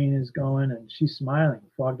the rain is going, and she's smiling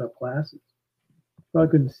with fogged up glasses. So I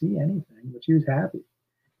couldn't see anything, but she was happy.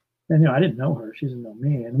 And I didn't know her, she didn't know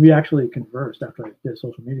me, and we actually conversed after I did a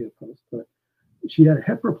social media post. But she had a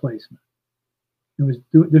hip replacement.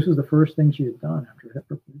 This was the first thing she had done after a hip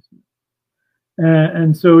replacement,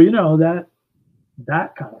 and so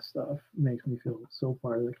that kind of stuff makes me feel so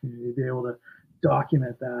part of the community. Be able to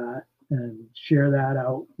document that and share that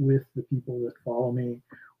out with the people that follow me,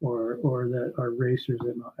 or that are racers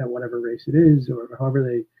at whatever race it is, or however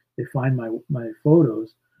they find my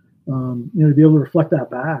photos. To be able to reflect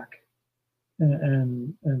that back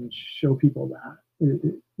and show people that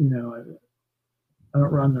I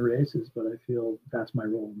don't run the races, but I feel that's my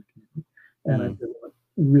role in the community, and I feel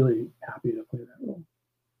really happy to play that role.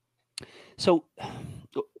 So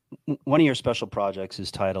one of your special projects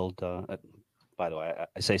is titled, by the way,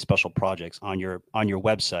 I say special projects on your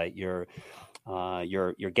website. Your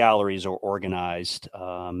galleries are organized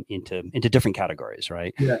into different categories,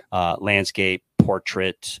 right? Yeah. Landscape,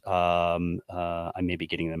 portrait. I may be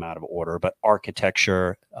getting them out of order, but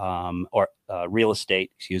architecture, or real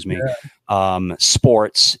estate. Excuse me. Yeah.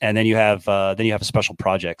 Sports, and then you have a special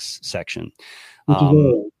projects section. Which is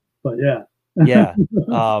old, but yeah. Yeah.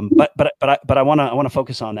 But I want to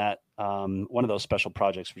focus on that, one of those special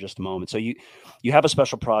projects for just a moment. So you have a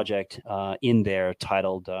special project in there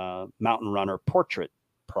titled Mountain Runner Portrait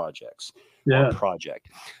Projects. Yeah. Project.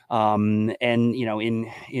 And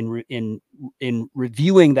in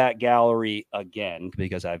reviewing that gallery again,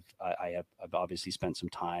 because I've obviously spent some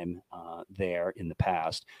time there in the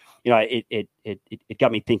past, it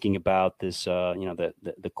got me thinking about this,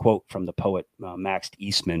 the quote from the poet Max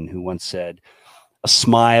Eastman, who once said, "A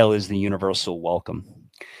smile is the universal welcome."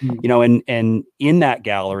 And in that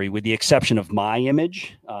gallery, with the exception of my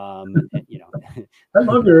image, I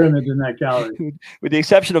love your image in that gallery. With the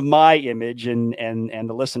exception of my image, and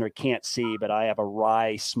the listener can't see, but I have a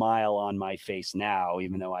wry smile on my face now,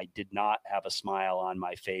 even though I did not have a smile on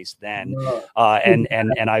my face then. And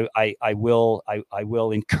I will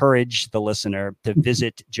encourage the listener to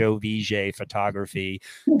visit Joe Viger Photography,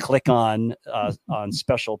 click on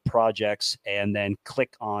special projects, and then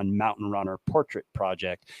click on Mountain Runner Portrait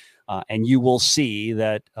Project, and you will see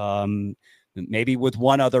that. Maybe with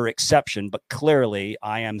one other exception, but clearly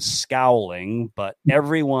I am scowling. But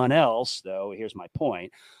everyone else, though, here's my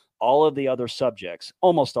point, almost all of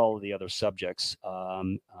the other subjects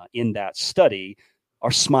in that study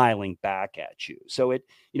are smiling back at you. So it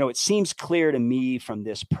seems clear to me from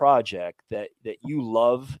this project that you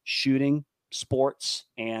love shooting sports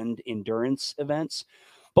and endurance events.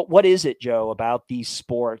 But what is it, Joe, about these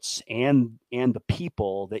sports and the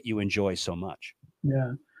people that you enjoy so much?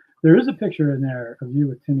 Yeah. There is a picture in there of you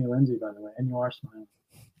with Timmy Lindsay, by the way, and you are smiling.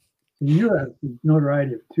 So you have the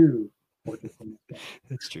notoriety of two portraits in this game.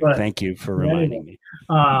 That's true. But, thank you for reminding me.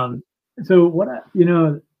 So what I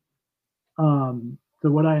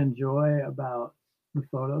enjoy about the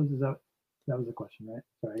photos is that was the question, right?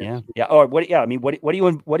 Sorry. Yeah. Or what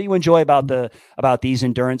do you enjoy about these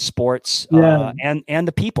endurance sports? And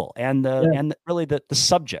the people and really the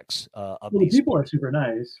subjects of these. The people are super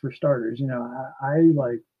nice, for starters. I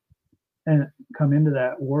like. And come into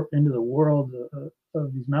the world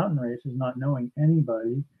of these mountain races, not knowing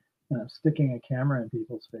anybody, sticking a camera in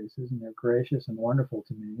people's faces, and they're gracious and wonderful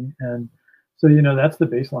to me. And so, that's the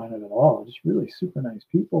baseline of it all. Just really super nice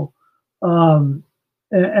people. And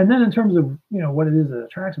then in terms of, what it is that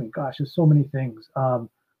attracts me, gosh, there's so many things.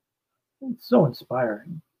 It's so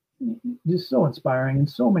inspiring, just so inspiring in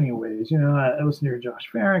so many ways. I listened to your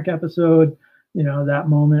Josh Farrick episode. That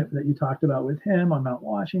moment that you talked about with him on Mount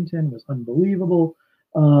Washington was unbelievable.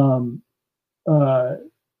 I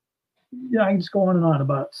can just go on and on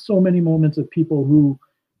about so many moments of people who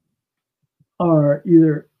are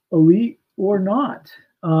either elite or not.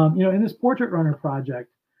 In this Portrait Runner project,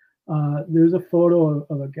 there's a photo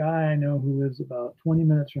of a guy I know who lives about 20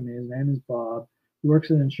 minutes from me. His name is Bob. He works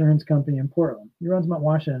at an insurance company in Portland. He runs Mount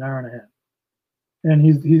Washington an hour and a half. And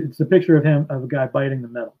it's a picture of a guy biting the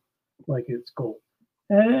metal like it's gold.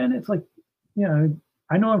 And it's like, I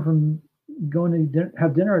know him from going to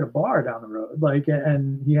have dinner at a bar down the road,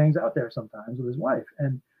 and he hangs out there sometimes with his wife.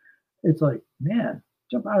 And it's like, man,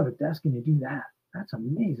 jump out of a desk and you do that. That's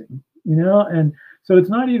amazing, And so it's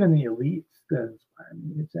not even the elites that inspire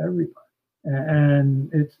me; it's everybody,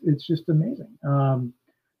 and it's just amazing.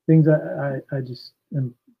 Things that I just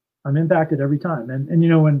I'm impacted every time. And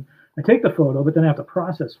when I take the photo, but then I have to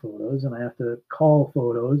process photos and I have to call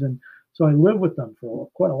photos. And so I live with them for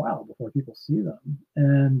quite a while before people see them.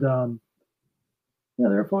 And,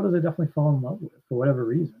 there are photos I definitely fall in love with for whatever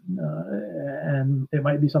reason. And it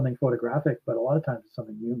might be something photographic, but a lot of times it's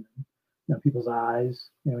something human. People's eyes,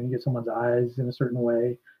 when you get someone's eyes in a certain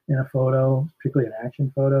way in a photo, particularly an action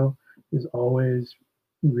photo, is always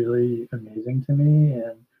really amazing to me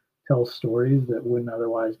and tells stories that wouldn't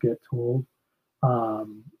otherwise get told.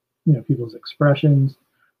 People's expressions.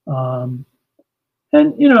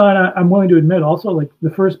 And, you know, and I'm willing to admit also, like,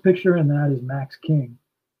 the first picture in that is Max King.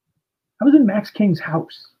 I was in Max King's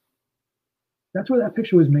house. That's where that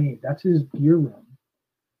picture was made. That's his gear room.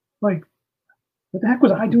 Like, what the heck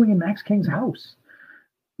was I doing in Max King's house?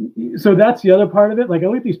 So that's the other part of it. Like, I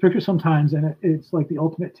look at these pictures sometimes, and it's like the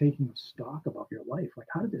ultimate taking of stock about your life. Like,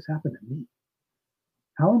 how did this happen to me?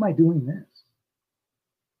 How am I doing this?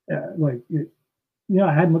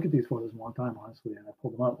 I hadn't looked at these photos in a long time, honestly, and I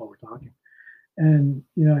pulled them up while we're talking. And,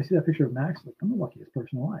 you know, I see that picture of Max, like, I'm the luckiest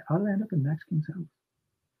person alive. How did I end up in Max King's house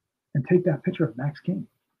and take that picture of Max King?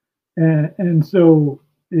 And so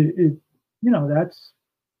it you know, that's,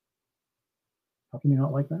 how can you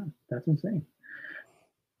not like that? That's insane.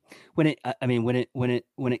 When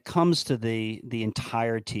it comes to the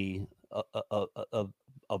entirety of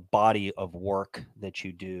a body of work that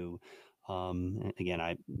you do, again,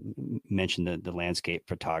 I mentioned the landscape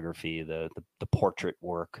photography, the portrait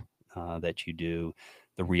work that you do,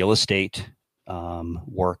 the real estate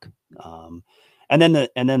work, and then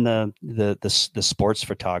the sports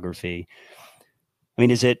photography. I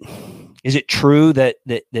mean, is it true that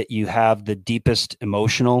you have the deepest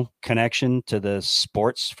emotional connection to the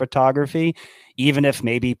sports photography, even if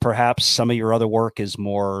maybe perhaps some of your other work is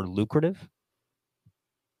more lucrative?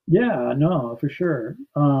 Yeah, no, for sure.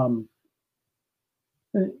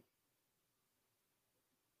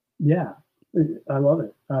 Yeah, I love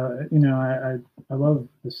it. You know, I love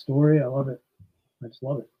the story. I love it. I just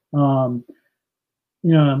love it.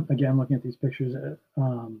 You know, again, looking at these pictures,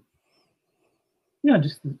 you know,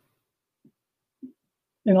 just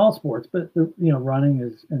in all sports, but you know, running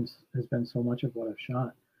has been so much of what I've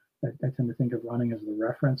shot. I tend to think of running as the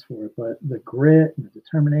reference for it, but the grit and the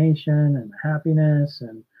determination and the happiness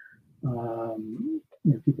and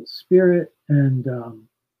you know, people's spirit and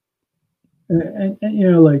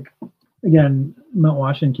you know, like, again, Mount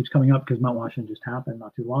Washington keeps coming up because Mount Washington just happened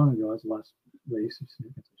not too long ago as the last race of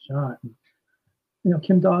significance shot. And, you know,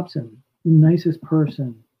 Kim Dobson, the nicest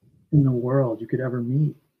person in the world you could ever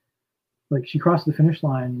meet. Like, she crossed the finish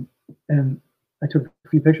line, and I took a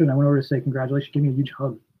few pictures, and I went over to say congratulations. She gave me a huge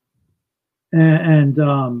hug. And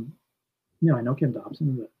you know, I know Kim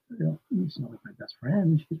Dobson, but, you know, she's not like my best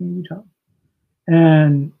friend. She gives me a huge hug.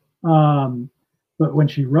 And but when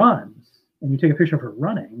she runs, and you take a picture of her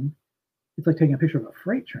running, it's like taking a picture of a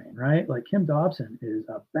freight train, right? Like, Kim Dobson is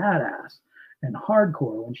a badass and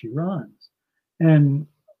hardcore when she runs. And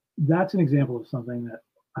that's an example of something that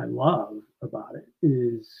I love about it,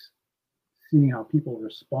 is seeing how people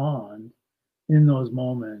respond in those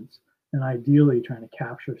moments, and ideally trying to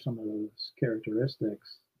capture some of those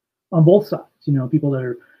characteristics on both sides. You know, people that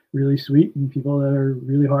are really sweet and people that are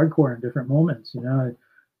really hardcore in different moments. You know,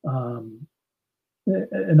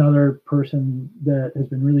 another person that has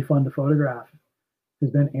been really fun to photograph has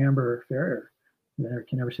been Amber Ferrer. I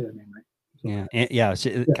can never say that name right.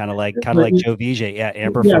 Kind of like Joe Viger. Yeah,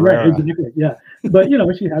 Amber Ferrer. Right, exactly. Yeah, but you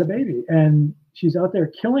know, she had a baby and she's out there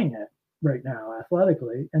killing it right now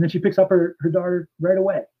athletically, and then she picks up her daughter right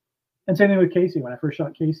away. And same thing with Casey. When I first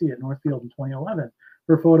shot Casey at Northfield in 2011,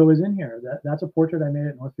 her photo is in here. That's a portrait I made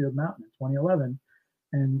at Northfield Mountain in 2011,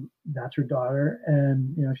 and that's her daughter.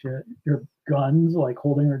 And you know, she had her guns, like,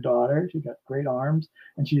 holding her daughter. She got great arms,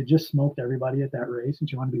 and she had just smoked everybody at that race, and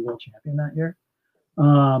she wanted to be world champion that year.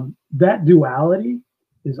 That duality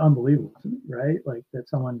is unbelievable to me, right? Like, that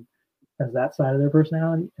someone has that side of their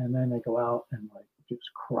personality, and then they go out and, like,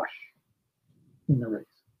 just crush in the race.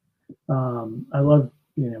 I love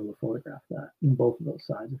being able to photograph that in both of those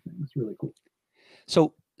sides of things. It's really cool.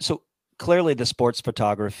 So clearly the sports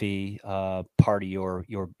photography part of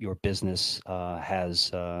your business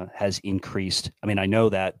has increased. I mean, I know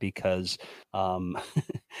that because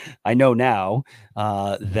I know now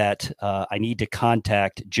that I need to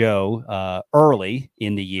contact Joe early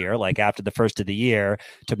in the year, like after the first of the year,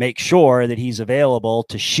 to make sure that he's available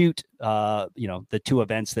to shoot the two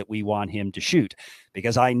events that we want him to shoot,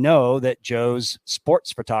 because I know that Joe's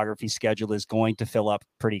sports photography schedule is going to fill up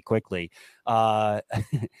pretty quickly. Getting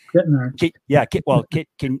there.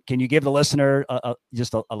 Can you give the listener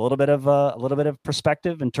just a little bit of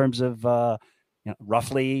perspective in terms of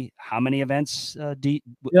roughly how many events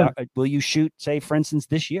will you shoot, say, for instance,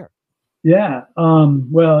 this year? Yeah.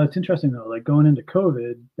 Well, it's interesting though. Like, going into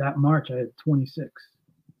COVID, that March I had 26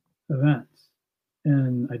 events,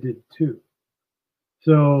 and I did 2.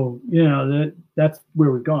 So, you know, that's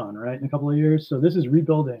where we've gone, right, in a couple of years. So this is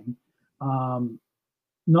rebuilding,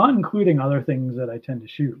 not including other things that I tend to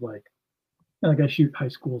shoot, like I shoot high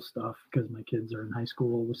school stuff because my kids are in high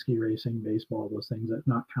school with ski racing, baseball, those things. That,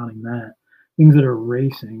 not counting that, things that are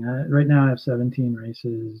racing. Right now I have 17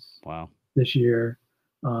 races. Wow. This year.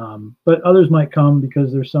 But others might come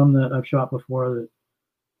because there's some that I've shot before that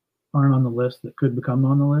aren't on the list that could become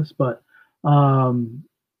on the list. But I've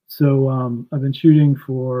been shooting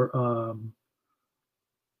for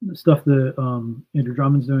stuff that Andrew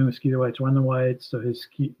Drummond's doing with Skeeter White's Run the Whites. So his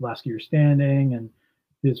last skier standing and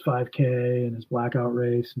his 5K and his blackout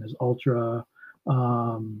race and his ultra.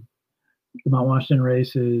 The Mount Washington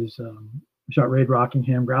races. Shot Raid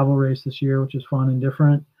Rockingham gravel race this year, which is fun and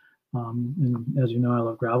different. And as you know, I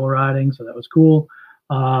love gravel riding, so that was cool.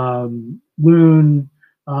 Loon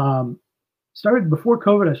started before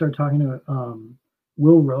COVID. I started talking to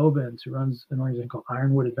Will Robins, who runs an organization called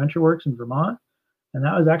Ironwood Adventure Works in Vermont, and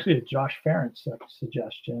that was actually a Josh Ferentz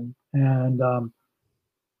suggestion. And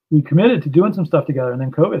we committed to doing some stuff together, and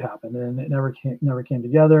then COVID happened, and it never came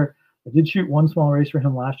together. I did shoot one small race for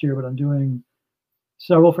him last year, but I'm doing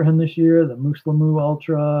several for him this year: the Moose Lamoo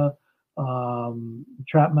Ultra,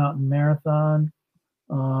 Trap Mountain Marathon,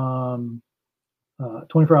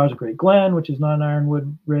 24 Hours of Great Glen, which is not an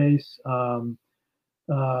Ironwood race. What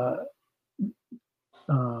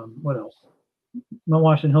else? Mount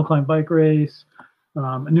Washington Hill Climb Bike Race.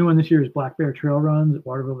 A new one this year is Black Bear Trail Runs at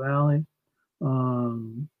Waterville Valley.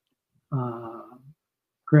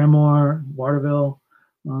 Cranmore, Waterville.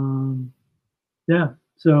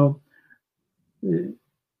 So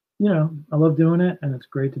I love doing it, and it's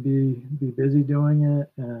great to be busy doing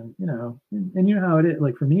it. And and you know how it is.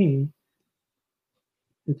 Like for me,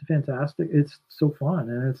 it's fantastic. It's so fun,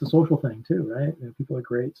 and it's a social thing too, right? People are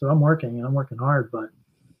great. So I'm working hard, but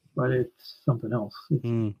it's something else.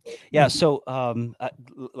 Yeah. So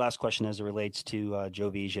last question as it relates to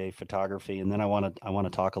Joe Viger photography, and then I want to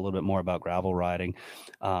talk a little bit more about gravel riding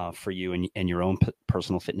for you and your own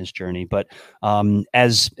personal fitness journey. But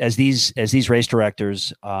as these race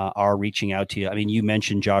directors are reaching out to you, I mean, you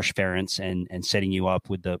mentioned Josh Ferentz and setting you up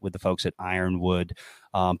with the folks at Ironwood,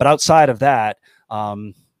 but outside of that.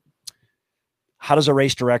 How does a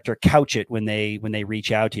race director couch it when they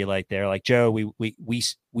reach out to you like they're like, Joe, we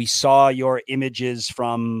saw your images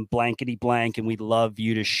from blankety blank and we'd love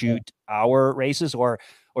you to shoot our races, or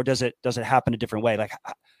does it happen a different way? Like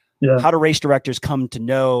how do race directors come to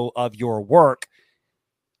know of your work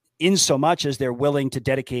in so much as they're willing to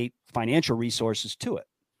dedicate financial resources to it?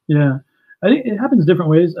 Yeah, I think it happens different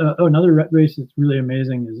ways. Another race that's really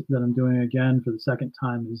amazing is that I'm doing again for the second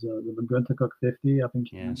time is the Maguntacook 50 up in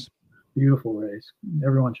Canada. Yes. Beautiful race.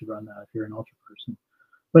 Everyone should run that if you're an ultra person.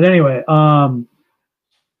 But anyway,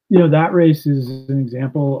 that race is an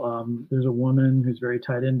example. There's a woman who's very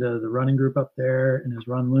tied into the running group up there and has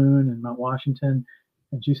run Loon and Mount Washington.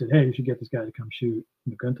 And she said, hey, you should get this guy to come shoot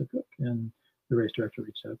Maguntacook. And the race director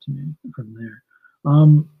reached out to me from there.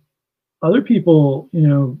 Other people,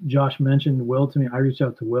 Josh mentioned Will to me. I reached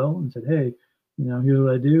out to Will and said, hey, here's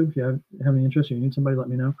what I do. If you have any interest or you need somebody, let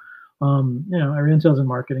me know. I ran sales and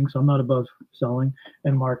marketing, so I'm not above selling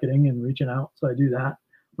and marketing and reaching out. So I do that.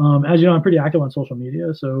 As you know, I'm pretty active on social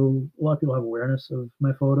media, so a lot of people have awareness of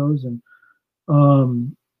my photos, and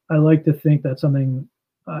I like to think that's something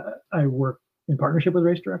I work in partnership with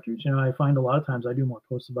race directors. I find a lot of times I do more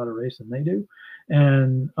posts about a race than they do,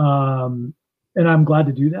 and I'm glad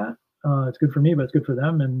to do that. It's good for me, but it's good for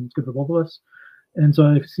them, and it's good for both of us. And so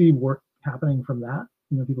I see work happening from that.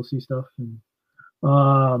 People see stuff, and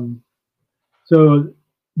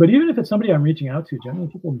but even if it's somebody I'm reaching out to, generally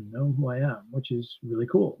people know who I am, which is really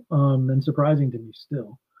cool and surprising to me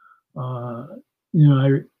still.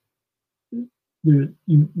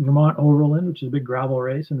 Vermont Overland, which is a big gravel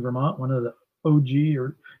race in Vermont, one of the OG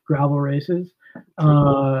or gravel races.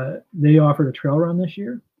 They offered a trail run this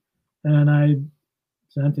year, and I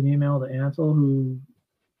sent an email to Ansel, who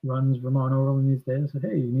runs Vermont Overland these days. I said,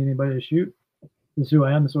 hey, you need anybody to shoot? This is who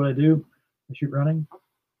I am. This is what I do. I shoot running.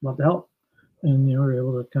 Love to help. And we're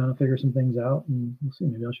able to kind of figure some things out, and we'll see.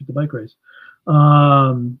 Maybe I'll shoot the bike race.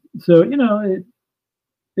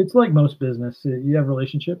 It's like most business. You have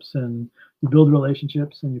relationships, and you build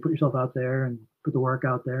relationships, and you put yourself out there and put the work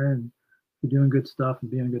out there, and you're doing good stuff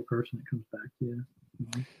and being a good person. It comes back to you.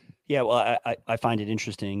 Mm-hmm. Yeah, well, I find it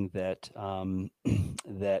interesting that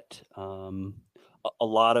a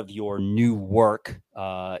lot of your new work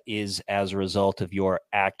is as a result of your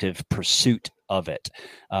active pursuit of it,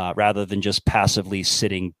 rather than just passively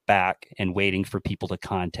sitting back and waiting for people to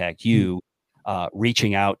contact you,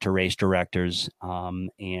 reaching out to race directors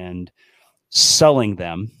and selling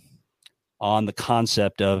them on the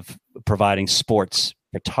concept of providing sports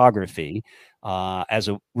photography as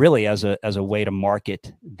a way to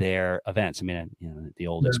market their events. I mean, the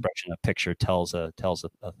old expression, a picture tells a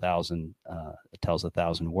thousand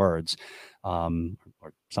words,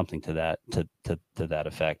 or something to that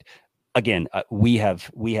effect. again, we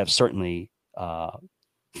have certainly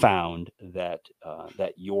found that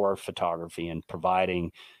that your photography and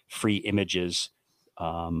providing free images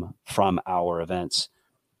from our events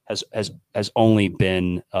has only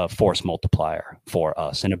been a force multiplier for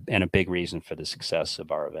us, and a big reason for the success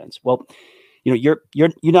of our events. Well, you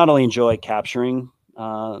not only enjoy capturing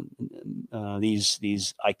these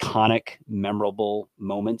iconic, memorable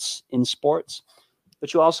moments in sports,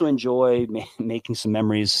 but you also enjoy making some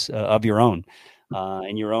memories of your own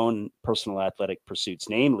in your own personal athletic pursuits,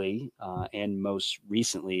 namely and most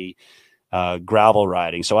recently gravel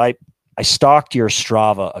riding. So I stalked your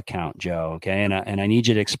Strava account, Joe. Okay, and I need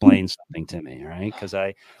you to explain something to me, right? Because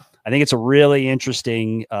I think it's a really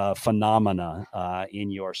interesting phenomena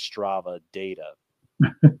in your Strava data.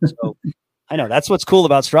 So I know that's what's cool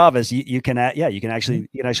about Strava is you can actually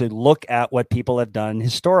look at what people have done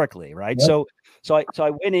historically, right? Yep. So I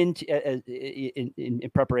went into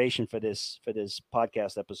in preparation for this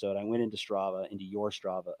podcast episode. I went into your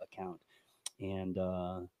Strava account, and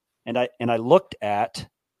I looked at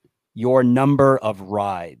your number of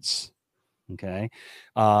rides. Okay.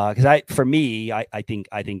 Because I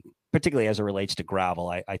think particularly as it relates to gravel,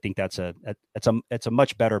 I think that's a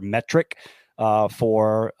much better metric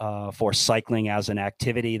for cycling as an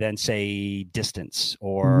activity than say distance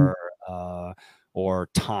or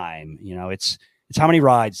time. It's how many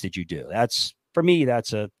rides did you do? That's for me,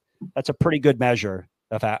 that's a pretty good measure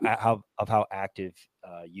of how active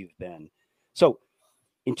you've been. So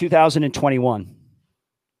in 2021,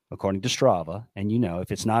 according to Strava, and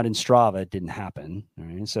if it's not in Strava, it didn't happen. All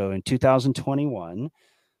right. So in 2021,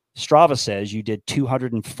 Strava says you did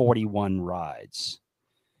 241 rides.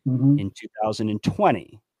 Mm-hmm. In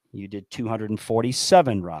 2020, you did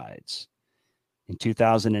 247 rides. In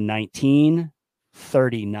 2019,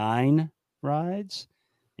 39 rides.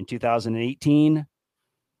 In 2018,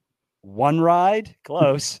 1 ride,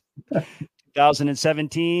 close.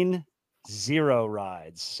 2017, 0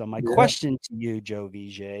 rides. So my question to you, Joe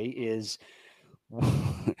Viger, is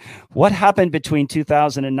what happened between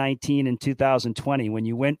 2019 and 2020 when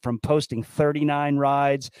you went from posting 39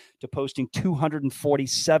 rides to posting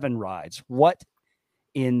 247 rides? What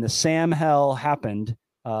in the Sam hell happened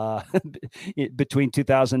between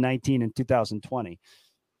 2019 and 2020?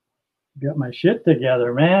 Got my shit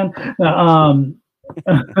together, man.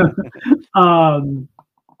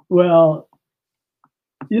 Well,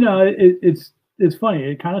 it's funny.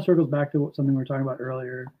 It kind of circles back to something we were talking about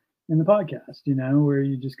earlier in the podcast, where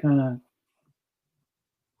you just kind of,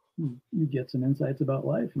 you get some insights about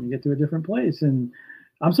life and you get to a different place. And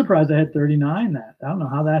I'm surprised I had 39 that. I don't know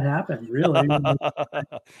how that happened, really.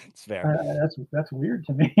 It's fair. That's weird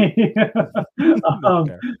to me.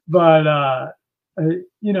 But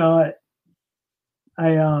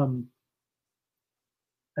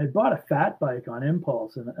I bought a fat bike on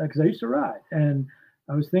impulse, and because I used to ride, and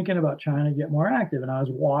I was thinking about trying to get more active, and I was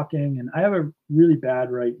walking, and I have a really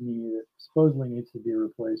bad right knee that supposedly needs to be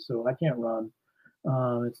replaced, so I can't run.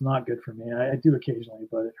 It's not good for me. I do occasionally,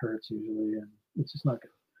 but it hurts usually, and it's just not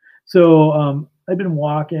good. So I've been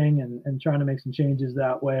walking and trying to make some changes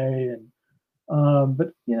that way, and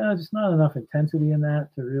but just not enough intensity in that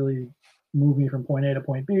to really move me from point A to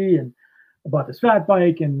point B. And I bought this fat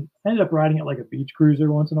bike and ended up riding it like a beach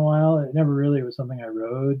cruiser once in a while. It never really was something I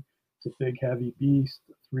rode. It's a big, heavy beast,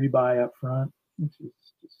 3x up front, which is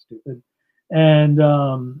just stupid. And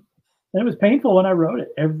it was painful when I rode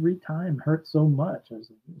it. Every time hurt so much. I was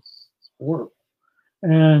like, it's horrible.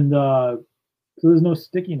 And so there's no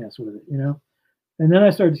stickiness with it, And then I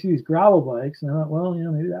started to see these gravel bikes, and I thought, well,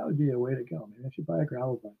 maybe that would be a way to go. Maybe I should buy a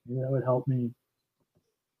gravel bike. Maybe that would help me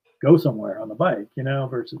go somewhere on the bike,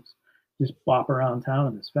 versus just bop around town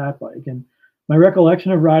on this fat bike. And my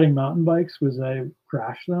recollection of riding mountain bikes was I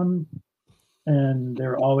crashed them, and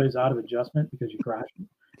they're always out of adjustment because you crash them.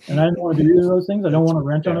 And I didn't want to do either of those things. I don't want to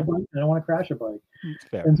rent on a bike. I don't want to crash a bike.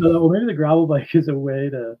 And so, well, maybe the gravel bike is a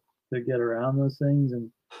way to get around those things.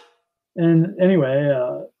 And anyway,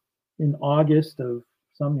 in August of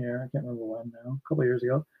some year, I can't remember when now, a couple of years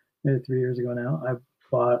ago, maybe 3 years ago now, I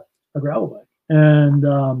bought a gravel bike. And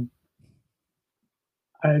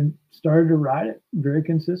I started to ride it very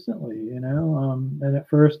consistently, and at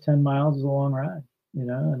first 10 miles is a long ride,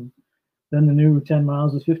 and then the new 10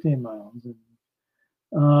 miles is 15 miles. And,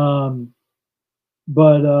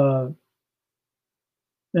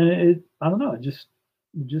 and I don't know, it just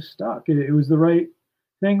stuck. It was the right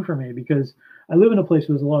thing for me because I live in a place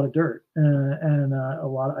where there's a lot of dirt and a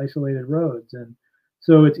lot of isolated roads. And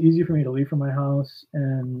so it's easy for me to leave from my house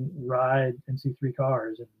and ride and see 3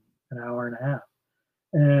 cars in an hour and a half.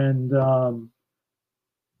 And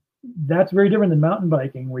that's very different than mountain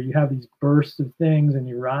biking, where you have these bursts of things and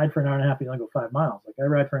you ride for an hour and a half. You only go 5 miles. Like I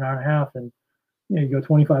ride for an hour and a half, and you go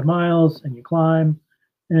 25 miles and you climb,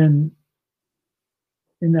 and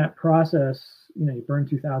in that process, you burn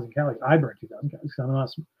 2,000 calories. I burn 2,000 calories. I'm not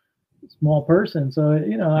a small person, so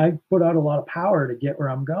I put out a lot of power to get where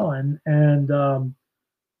I'm going, and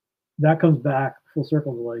that comes back full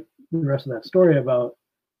circle to like the rest of that story about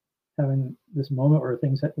having this moment where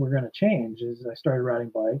things that were going to change. Is I started riding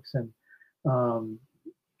bikes and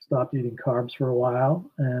stopped eating carbs for a while,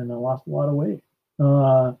 and I lost a lot of weight.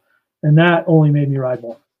 And that only made me ride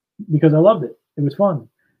more because I loved it. It was fun.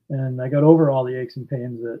 And I got over all the aches and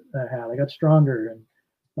pains that I had. I got stronger, and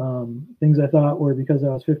things I thought were because I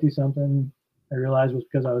was 50 something, I realized was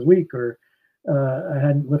because I was weak, or I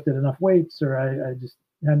hadn't lifted enough weights, or I just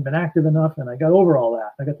hadn't been active enough. And I got over all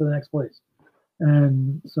that. I got to the next place.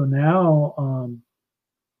 And so now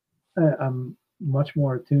I'm much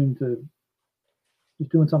more attuned to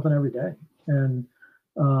just doing something every day. And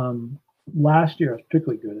last year I was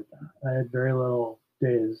particularly good at that. I had very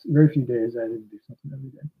few days I didn't do something every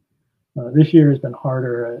day. This year has been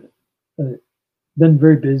harder. Been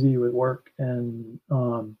very busy with work, and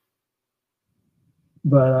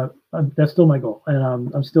but that's still my goal,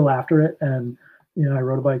 and I'm still after it. And I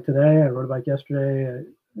rode a bike today. I rode a bike yesterday.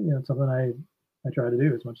 It's something I try to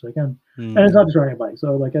do as much as I can. And it's not just riding a bike.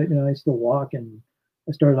 So like I still walk, and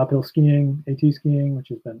I started uphill skiing, AT skiing, which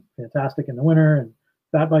has been fantastic in the winter, and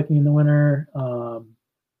fat biking in the winter.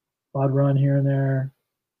 Odd run here and there.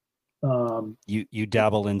 You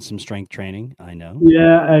dabble in some strength training, I know.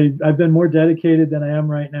 Yeah, I've been more dedicated than I am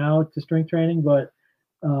right now to strength training, but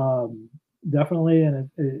definitely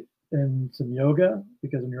in some yoga,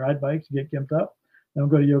 because when you ride bikes, you get gimped up. I don't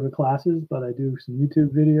go to yoga classes, but I do some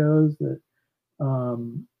YouTube videos that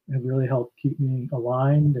have really helped keep me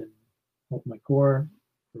aligned and help my core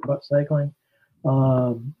for butt cycling.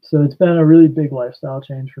 So it's been a really big lifestyle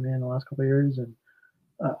change for me in the last couple of years, and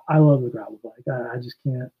I love the gravel bike. I just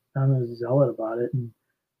can't. I'm a zealot about it, and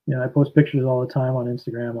I post pictures all the time on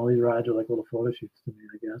Instagram. All these rides are like little photo shoots to me,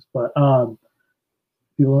 I guess. But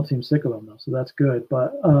people don't seem sick of them though, so that's good.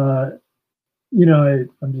 But I'm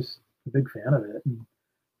just a big fan of it. And,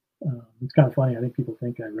 it's kind of funny. I think people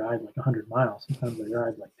think I ride like 100 miles. Sometimes I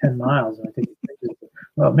ride like 10 miles, and I think,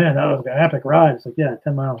 oh man, that was an epic ride. It's like, yeah,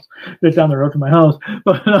 10 miles. It's down the road from my house.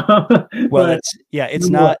 But well,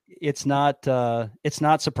 it's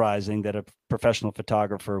not surprising that a professional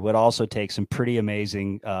photographer would also take some pretty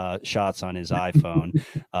amazing shots on his iPhone.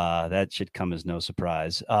 That should come as no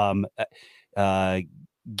surprise.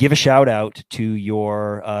 Give a shout out to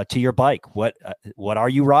your bike. What are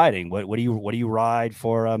you riding? What do you ride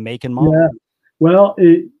for make and model? Yeah. Well,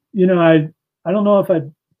 I don't know if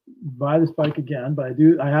I'd buy this bike again, but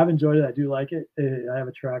I have enjoyed it. I do like it. I have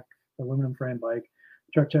a Trek aluminum frame bike,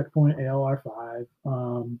 Trek Checkpoint ALR5.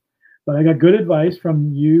 But I got good advice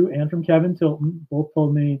from you and from Kevin Tilton. Both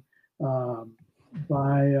told me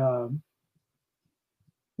buy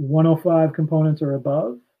 105 components or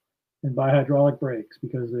above, and buy hydraulic brakes,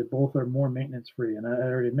 because they both are more maintenance free. And I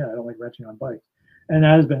already admit I don't like wrenching on bikes, and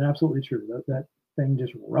that has been absolutely true. That thing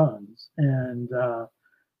just runs, and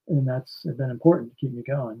that's been important to keep me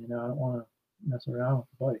going. I don't want to mess around with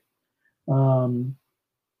the bike.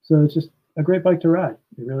 So it's just a great bike to ride.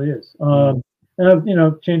 It really is. And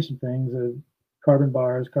I've changed some things. Carbon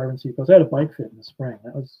bars, carbon seat belts. I had a bike fit in the spring.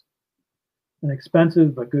 That was an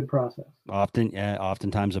expensive but good process.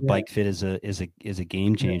 Oftentimes a bike fit is a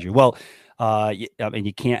game changer. Yeah. Well,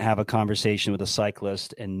 you can't have a conversation with a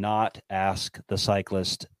cyclist and not ask the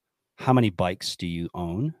cyclist, how many bikes do you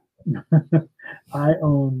own? I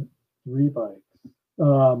own 3 bikes.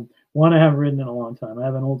 One I haven't ridden in a long time. I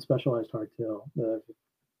have an old Specialized hardtail,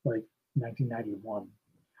 like 1991,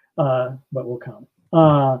 but we'll count.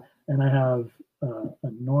 And I have a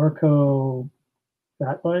Norco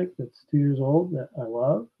fat bike that's 2 years old that I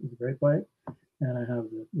love. It's a great bike. And I have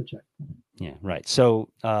the Checkpoint. Yeah, right. So,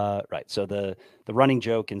 So the running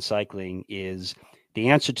joke in cycling is the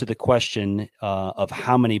answer to the question of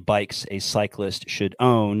how many bikes a cyclist should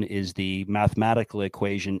own is the mathematical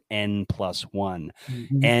equation N+1.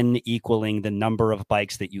 Mm-hmm. N equaling the number of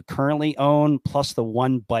bikes that you currently own plus the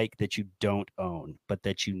one bike that you don't own, but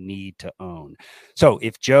that you need to own. So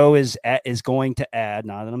if Joe is going to add,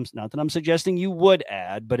 not that I'm suggesting you would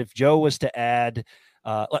add, but if Joe was to add,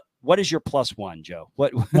 what is your +1, Joe?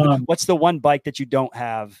 What's the one bike that you don't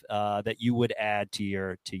have that you would add to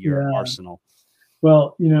your arsenal?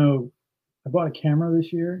 Well, I bought a camera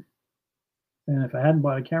this year, and if I hadn't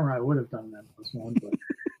bought a camera, I would have done that +1.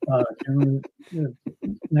 But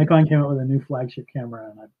Nikon came out with a new flagship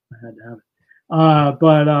camera, and I had to have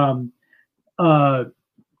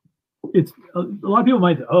It's a lot of people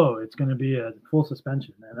might say, oh, it's going to be a full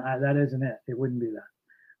suspension, and that isn't it. It wouldn't be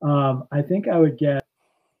that. I think I would get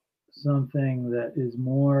something that is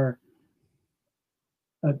more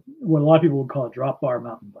what a lot of people would call a drop bar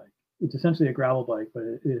mountain bike. It's essentially a gravel bike, but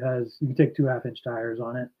it has, you can take 2.5-inch tires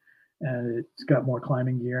on it, and it's got more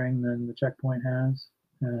climbing gearing than the Checkpoint has,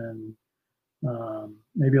 and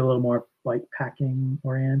maybe a little more bike packing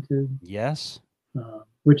oriented. Yes.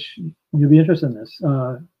 Which you'll be interested in this.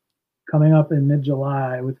 Coming up in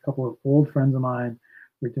mid-July with a couple of old friends of mine,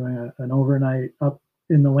 we're doing an overnight up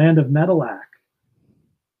in the land of Metalac,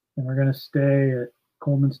 and we're going to stay at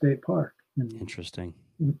Coleman State Park. And interesting.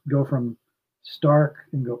 Go from Stark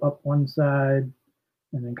and go up one side,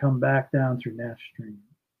 and then come back down through Nash Stream.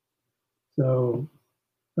 So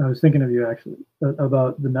I was thinking of you actually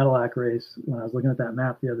about the Metalac race when I was looking at that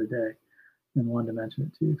map the other day, and wanted to mention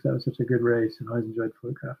it to you because that was such a good race, and I always enjoyed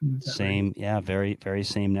photographing that same race. Yeah, very, very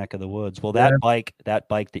same neck of the woods. Well, that bike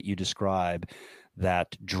that you describe,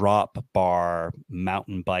 that drop bar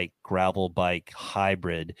mountain bike, gravel bike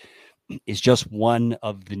hybrid, is just one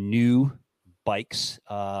of the new bikes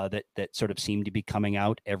that sort of seem to be coming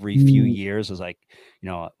out every few years. Is like,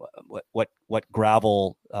 what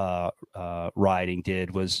gravel riding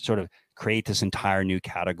did was sort of create this entire new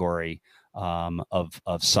category of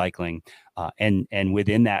cycling, and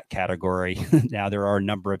within that category now there are a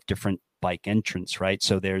number of different bike entrants, right?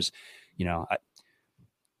 So there's,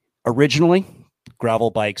 originally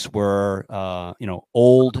gravel bikes were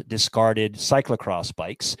old discarded cyclocross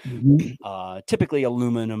bikes, typically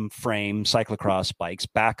aluminum frame cyclocross bikes,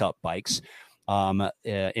 backup bikes,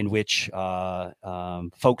 in which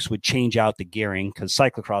folks would change out the gearing, because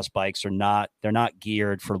cyclocross bikes they're not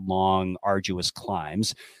geared for long, arduous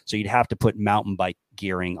climbs. So you'd have to put mountain bike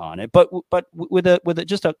gearing on it. But with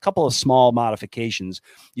just a couple of small modifications,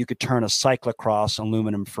 you could turn a cyclocross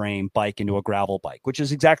aluminum frame bike into a gravel bike, which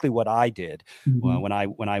is exactly what I did when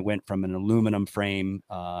I went from an aluminum frame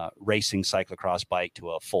racing cyclocross bike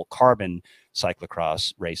to a full carbon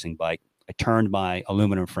cyclocross racing bike. I turned my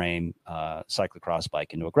aluminum frame cyclocross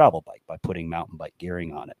bike into a gravel bike by putting mountain bike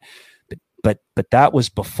gearing on it. But that was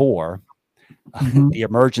before the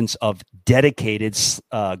emergence of dedicated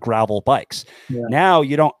gravel bikes. Yeah. Now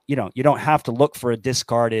you don't have to look for a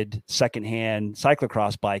discarded secondhand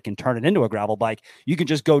cyclocross bike and turn it into a gravel bike. You can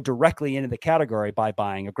just go directly into the category by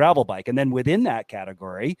buying a gravel bike, and then within that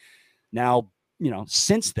category, now,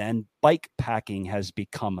 since then, bike packing has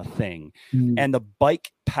become a thing. And the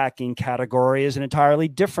bike packing category is an entirely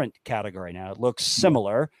different category. Now, it looks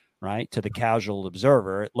similar, right, to the casual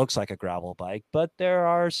observer. It looks like a gravel bike, but there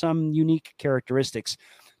are some unique characteristics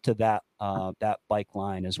to that bike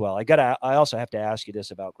line as well. I also have to ask you this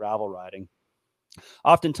about gravel riding.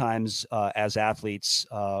 Oftentimes, as athletes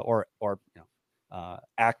or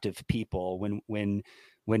active people, when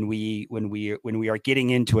we are getting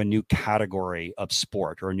into a new category of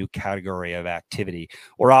sport or a new category of activity,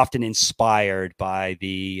 we're often inspired by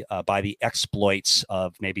the exploits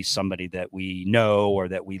of maybe somebody that we know or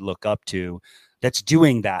that we look up to that's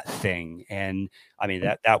doing that thing. And I mean,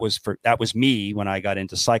 that was me when I got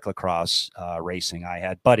into cyclocross racing. I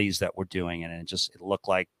had buddies that were doing it, and it looked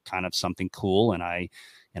like kind of something cool, and I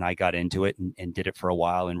got into it and did it for a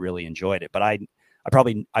while and really enjoyed it. But I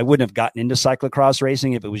wouldn't have gotten into cyclocross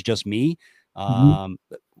racing if it was just me.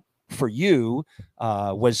 For you,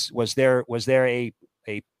 was there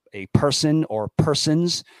a person or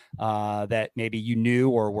persons that maybe you knew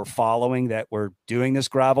or were following that were doing this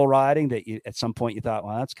gravel riding that you, at some point you thought,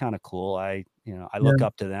 well, that's kind of cool. I look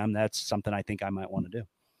up to them. That's something I think I might want to do.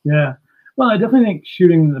 Yeah. Well, I definitely think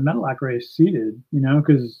shooting the Metalac race seeded,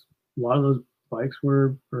 because a lot of those bikes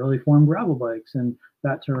were early form gravel bikes, and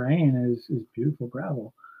that terrain is beautiful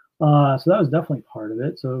gravel. So that was definitely part of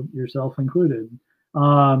it. So yourself included.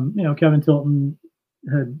 Kevin Tilton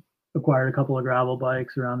had acquired a couple of gravel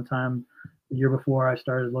bikes around the year before I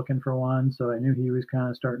started looking for one. So I knew he was kind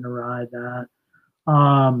of starting to ride that.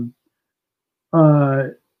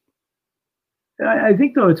 I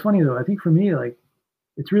think though, it's funny though. I think for me, like,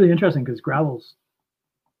 it's really interesting because gravel's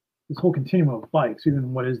this whole continuum of bikes,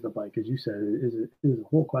 even what is the bike, as you said, is a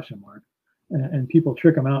whole question mark. And people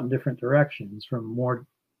trick them out in different directions, from more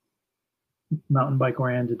mountain bike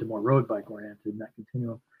oriented to more road bike oriented in that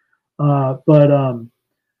continuum. But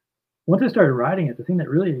once I started riding it, the thing that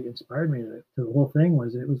really inspired me to the whole thing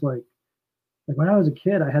was, it was like when I was a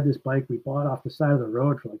kid, I had this bike we bought off the side of the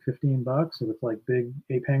road for like $15 with like big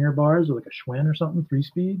ape hanger bars or like a Schwinn or something,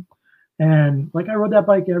 3-speed. And like, I rode that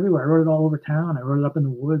bike everywhere. I rode it all over town. I rode it up in the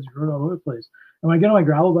woods, rode it all over the place. when I get on my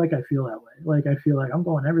gravel bike, I feel that way. Like I feel like I'm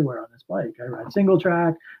going everywhere on this bike. I ride single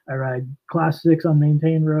track, I ride class 6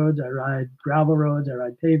 unmaintained roads, I ride gravel roads, I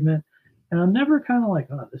ride pavement, and I'm never kind of like,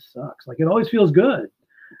 oh, this sucks. Like it always feels good.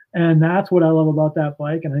 And that's what I love about that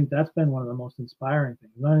bike. And I think that's been one of the most inspiring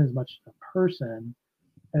things, not as much a person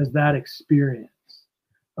as that experience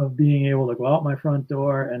of being able to go out my front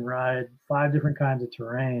door and ride 5 different kinds of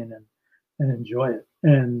terrain and enjoy it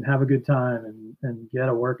and have a good time and get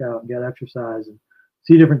a workout and get exercise and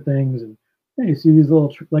see different things. And you see these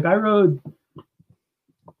little, like I rode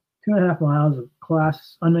 2.5 miles of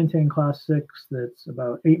unmaintained class 6 that's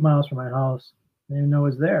about 8 miles from my house. I didn't even know it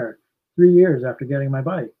was there 3 years after getting my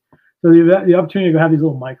bike. So the opportunity to have these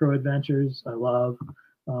little micro adventures, I love,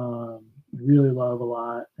 really love a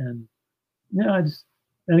lot. And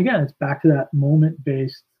and again, it's back to that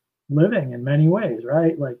moment-based living in many ways,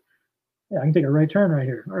 right? Like, yeah, I can take a right turn right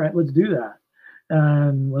here. All right, let's do that.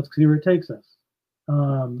 And let's see where it takes us.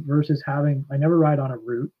 Versus I never ride on a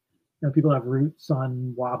route. You know, people have routes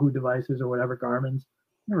on Wahoo devices or whatever, Garmin's. I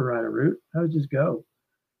never ride a route. I would just go.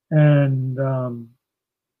 And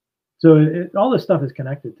so all this stuff is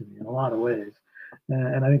connected to me in a lot of ways.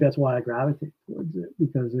 And I think that's why I gravitate towards it,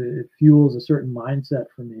 because it fuels a certain mindset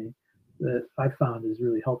for me that I found is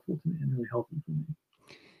really helpful to me and really helpful for me.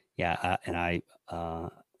 Yeah. And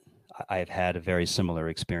I've had a very similar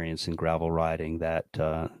experience in gravel riding, that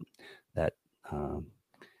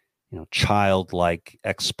childlike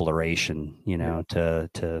exploration, to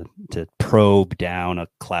probe down a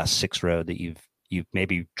class 6 road that you've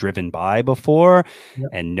maybe driven by before. Yep.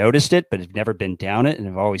 And noticed it, but have never been down it. And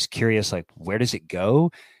I'm always curious, like, where does it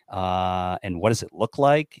go? And what does it look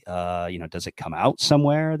like? Does it come out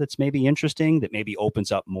somewhere that's maybe interesting, that maybe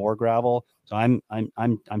opens up more gravel? So I'm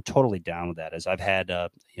totally down with that, as I've had,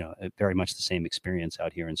 very much the same experience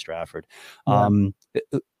out here in Stratford. Yeah.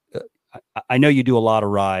 I know you do a lot of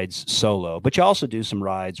rides solo, but you also do some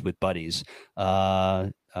rides with buddies.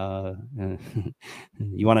 You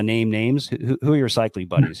want to name names? Who are your cycling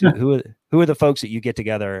buddies? who are the folks that you get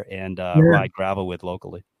together and ride gravel with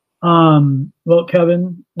locally? Well,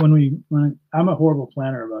 Kevin, when I'm a horrible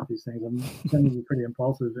planner about these things, I'm tend to be pretty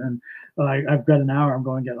impulsive, and I've got an hour, I'm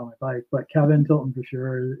going to get on my bike. But Kevin Tilton for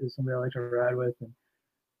sure is somebody I like to ride with, and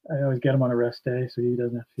I always get him on a rest day so he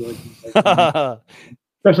doesn't have to feel like he's like,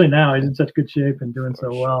 especially now he's in such good shape and doing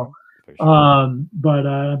so well. Sure. But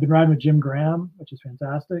I've been riding with Jim Graham, which is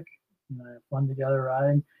fantastic. And I have fun together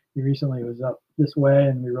riding. He recently was up this way,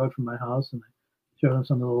 and we rode from my house, and I showed him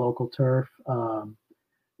some of the local turf. I've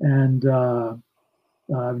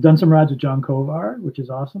done some rides with John Kovar, which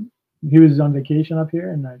is awesome. He was on vacation up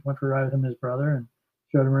here, and I went for a ride with him and his brother and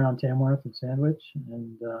showed him around Tamworth and Sandwich.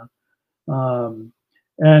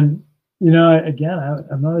 Again,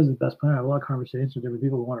 I'm not always the best planner. I have a lot of conversations with different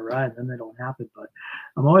people who want to ride, and then they don't happen, but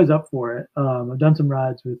I'm always up for it. I've done some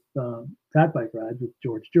rides with fat bike rides with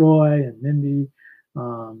George Joy and Mindy,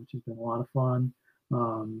 which has been a lot of fun.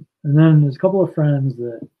 And then there's a couple of friends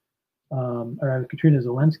that Katrina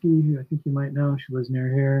Zelensky, who I think you might know. She lives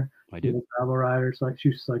near here. I do. She's a travel rider, so she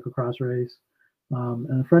used to cyclocross race.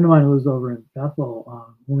 And a friend of mine who lives over in Bethel, a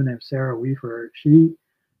woman named Sarah Weaver, she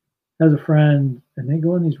has a friend, and they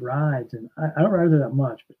go on these rides, and I don't ride with her that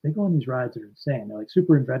much, but they go on these rides that are insane. They're like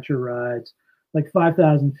super adventure rides, like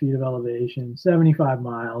 5,000 feet of elevation, 75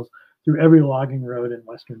 miles through every logging road in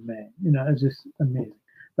Western Maine. It's just amazing.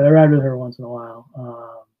 But I ride with her once in a while.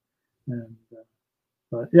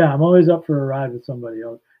 But yeah, I'm always up for a ride with somebody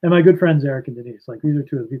else. And my good friends, Eric and Denise, like these are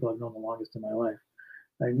two of the people I've known the longest in my life.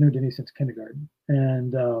 I knew Denise since kindergarten.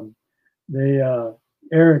 And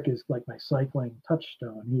Eric is like my cycling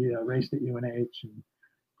touchstone. He raced at UNH, and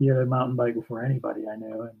he had a mountain bike before anybody I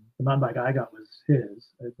knew. And the mountain bike I got was his.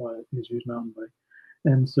 I bought his used mountain bike.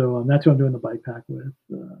 And so that's who I'm doing the bike pack with,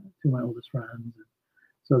 two of my oldest friends.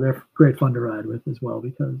 So they're great fun to ride with as well,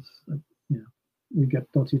 because, we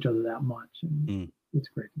don't see each other that much. And it's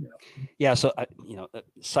great to get up. Yeah. So,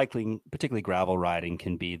 cycling, particularly gravel riding,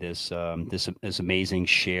 can be this amazing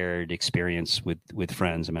shared experience with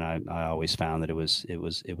friends. I mean, I always found that it was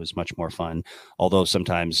much more fun, although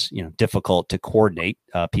sometimes, difficult to coordinate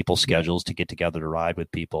people's schedules to get together to ride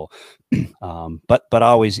with people. But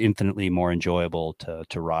always infinitely more enjoyable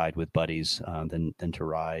to ride with buddies than to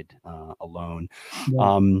ride alone.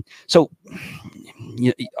 Yeah. So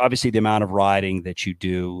obviously the amount of riding that you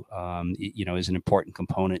do, is an important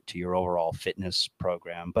component to your overall fitness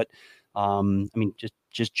program. But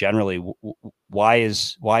just generally, why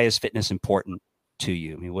is fitness important to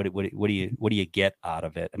you? I mean, what do you get out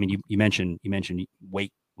of it? I mean, you mentioned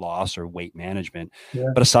weight loss or weight management,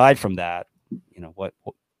 but aside from that,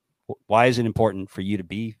 why is it important for you to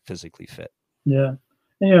be physically fit? Yeah.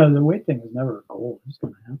 And, the weight thing was never a goal. It's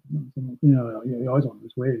going to happen. You always want to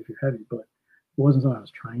lose weight if you're heavy, but it wasn't something I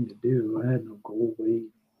was trying to do. I had no goal weight,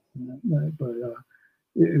 but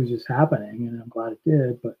it was just happening, and I'm glad it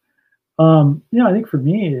did. But I think for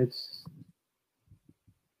me,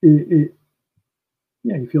 you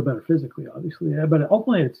feel better physically, obviously, but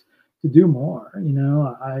ultimately it's to do more.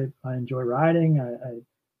 I enjoy riding. I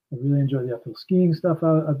really enjoy the uphill skiing stuff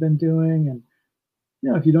I've been doing, and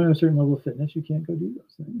if you don't have a certain level of fitness, you can't go do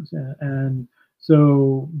those things. And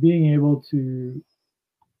so being able to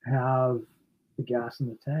have the gas in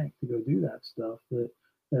the tank to go do that stuff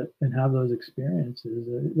and have those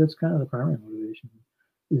experiences, that's kind of the primary motivation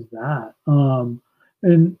is that.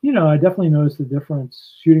 And I definitely noticed the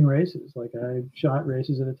difference shooting races. Like I shot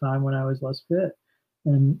races at a time when I was less fit,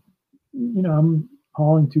 and I'm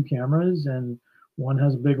hauling 2 cameras, and one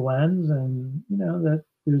has a big lens, and that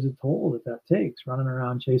there's a toll that takes running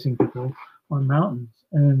around chasing people on mountains.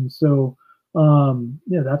 And so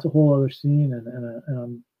that's a whole other scene,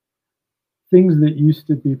 and things that used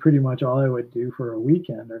to be pretty much all I would do for a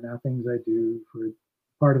weekend are now things I do for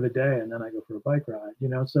part of the day, and then I go for a bike ride,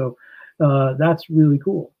 so that's really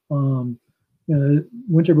cool.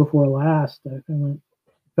 Winter before last, I went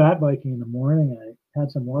fat biking in the morning. I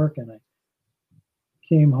had some work, and I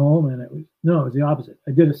came home, and it was the opposite.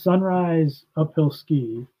 I did a sunrise uphill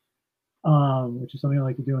ski, which is something I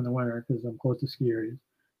like to do in the winter because I'm close to ski areas.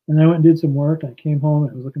 And I went and did some work. I came home,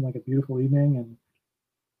 and it was looking like a beautiful evening, and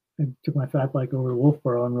I took my fat bike over to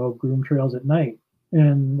Wolfboro and rode groom trails at night.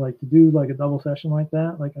 And like to do like a double session like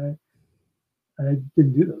that, like I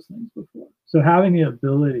didn't do those things before. So having the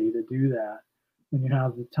ability to do that when you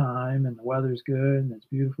have the time and the weather's good and it's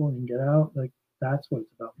beautiful and you can get out, like that's what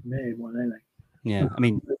it's about for me more than anything. Yeah, I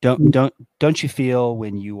mean, don't you feel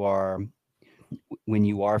when you are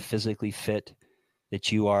physically fit that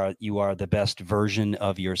you are the best version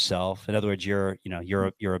of yourself? In other words, you're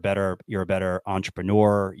a better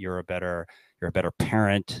entrepreneur, you're a better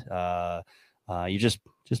parent. You just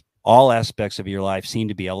all aspects of your life seem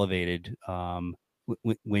to be elevated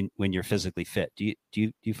when you're physically fit. Do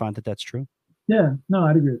you find that that's true? Yeah, no,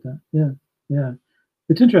 I'd agree with that. Yeah.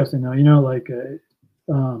 It's interesting though, like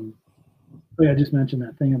I just mentioned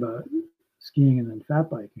that thing about skiing and then fat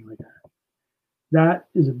biking, like that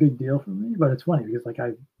is a big deal for me. But it's funny because like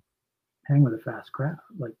I hang with a fast crowd,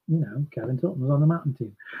 like Kevin Tilton was on the mountain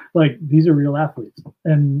team. Like these are real athletes,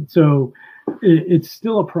 and so it's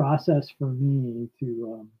still a process for me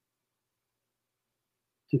to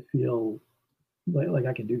feel like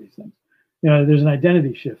I can do these things. There's an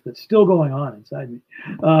identity shift that's still going on inside me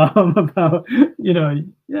about, you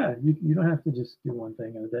don't have to just do one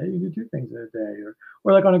thing in a day. You do 2 things in a day, or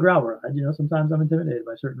like on a gravel ride, sometimes I'm intimidated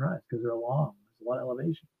by certain rides because they're long, there's a lot of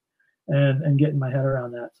elevation, and getting my head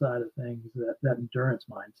around that side of things, that endurance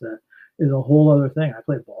mindset is a whole other thing. I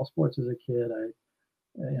played ball sports as a kid. I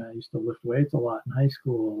used to lift weights a lot in high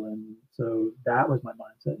school. And so that was my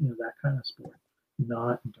mindset, that kind of sport,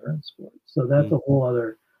 not endurance sports. So that's a whole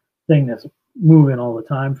other thing that's moving all the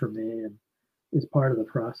time for me and is part of the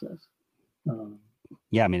process.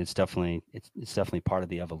 Yeah, I mean, it's definitely part of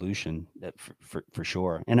the evolution that for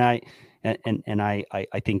sure. And I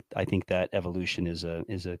think that evolution is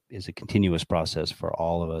a continuous process for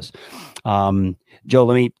all of us. Joe,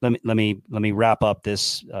 let me wrap up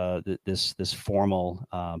this formal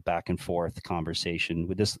back and forth conversation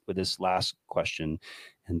with this last question,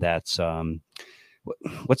 and that's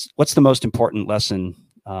what's the most important lesson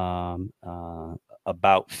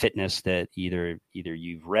about fitness that either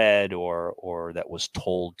you've read or that was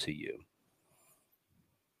told to you?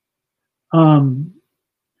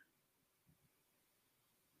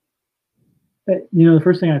 The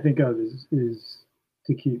first thing I think of is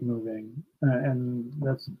to keep moving, and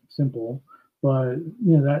that's simple, but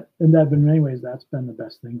that in many ways that's been the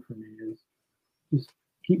best thing for me, is just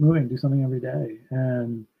keep moving, do something every day.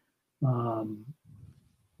 And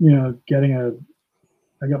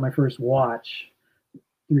I got my first watch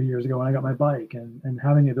 3 years ago when I got my bike, and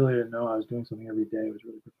having the ability to know I was doing something every day was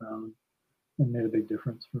really profound and made a big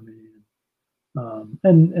difference for me.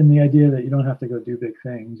 And the idea that you don't have to go do big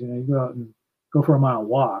things, you go out and go for a mile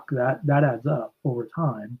walk, that adds up over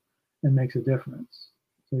time and makes a difference.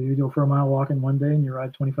 So you go for a mile walk in one day and you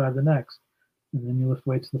ride 25 the next, and then you lift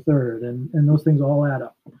weights the third, and those things all add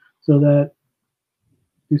up. So that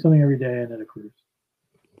do something every day and it accrues.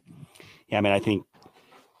 Yeah, I mean, I think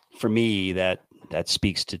for me that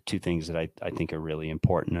speaks to 2 things that I think are really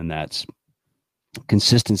important, and that's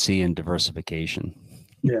consistency and diversification.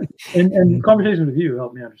 Yeah, and conversations with you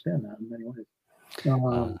helped me understand that in many ways.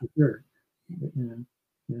 For sure.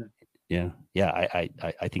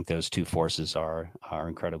 I think those two forces are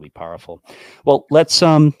incredibly powerful. Well, let's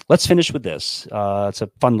finish with this. It's a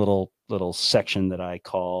fun little section that I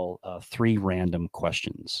call 3 random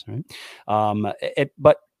questions. Right?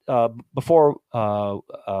 But before I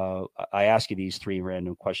ask you these 3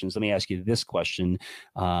 random questions, let me ask you this question,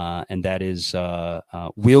 and that is,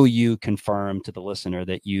 will you confirm to the listener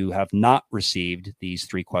that you have not received these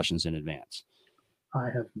 3 questions in advance? I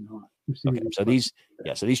have not. Okay, so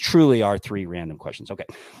these truly are 3 random questions. Okay,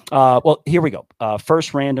 well, here we go.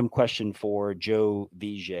 First random question for Joe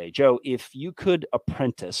Viger. Joe, if you could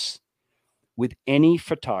apprentice with any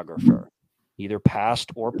photographer, either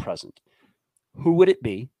past or present, who would it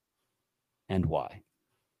be and why?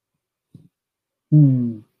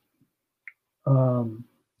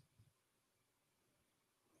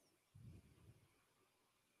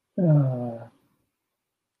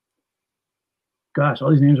 Gosh,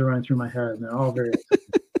 all these names are running through my head, and they're all very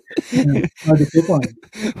hard to pick one.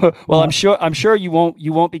 Well, I'm sure you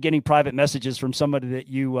won't be getting private messages from somebody that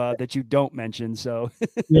you don't mention. So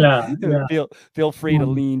yeah. feel free to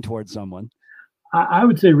lean towards someone. I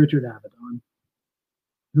would say Richard Avedon,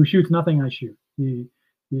 who shoots nothing I shoot. He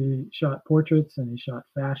shot portraits and he shot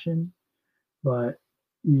fashion, but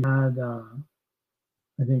he had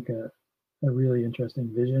I think a really interesting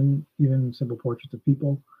vision, even simple portraits of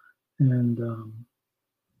people. And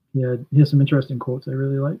he has some interesting quotes I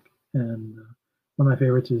really like. And one of my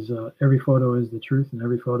favorites is every photo is the truth and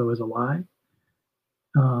every photo is a lie.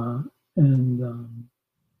 So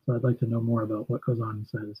I'd like to know more about what goes on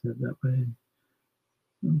inside his head that way.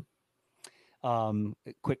 A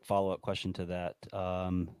quick follow-up question to that.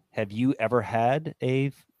 Have you ever had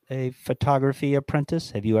a photography apprentice?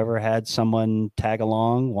 Have you ever had someone tag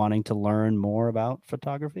along wanting to learn more about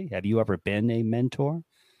photography? Have you ever been a mentor?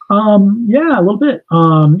 Yeah, a little bit.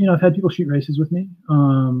 I've had people shoot races with me,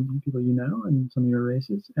 people and some of your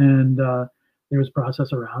races, and there was a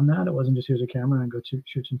process around that. It wasn't just here's a camera and go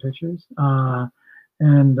shoot some pictures. One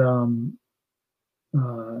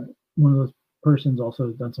of those persons also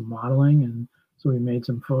has done some modeling, and so we made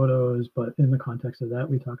some photos. But in the context of that,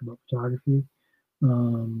 we talk about photography. I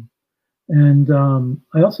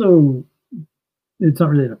also, it's not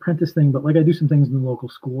really an apprentice thing, but like I do some things in the local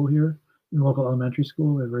school here. In the local elementary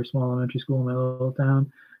school. We have a very small elementary school in my little town.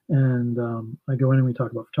 And I go in and we talk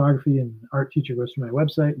about photography, and the art teacher goes through my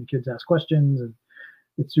website and kids ask questions, and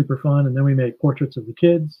it's super fun. And then we make portraits of the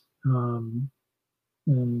kids. But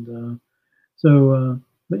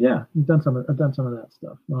yeah, I've done some of that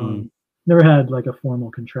stuff. Never had like a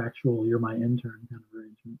formal contractual, you're my intern kind of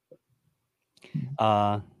arrangement.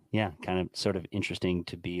 Yeah, kind of sort of interesting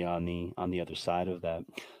to be on the other side of that.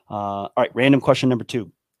 All right, random question number 2.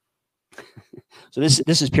 So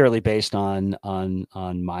this is purely based on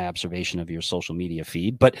my observation of your social media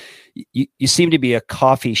feed, but you seem to be a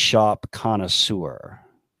coffee shop connoisseur.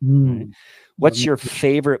 Right? What's your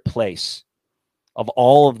favorite place of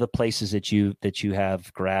all of the places that you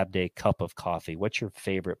have grabbed a cup of coffee? What's your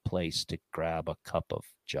favorite place to grab a cup of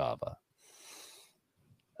Java?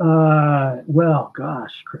 Well,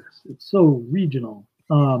 gosh, Chris, it's so regional.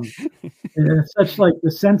 And it's such like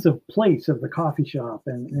the sense of place of the coffee shop,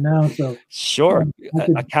 and so sure,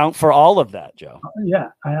 account for all of that, Joe. Yeah,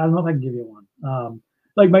 I don't know if I can give you one.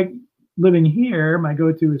 Like my living here, my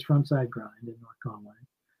go-to is Frontside Grind in North Conway,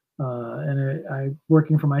 and I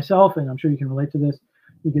working for myself, and I'm sure you can relate to this.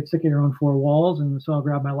 You get sick of your own 4 walls, and so I'll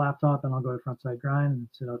grab my laptop and I'll go to Frontside Grind and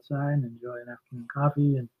sit outside and enjoy an afternoon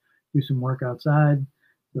coffee and do some work outside.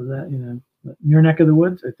 So that your neck of the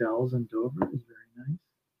woods, Adele's in Dover, is very nice.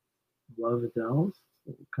 Love Adele's,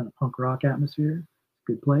 kind of punk rock atmosphere.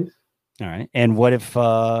 Good place. All right. And what if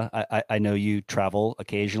I know you travel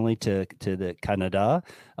occasionally to the Canada?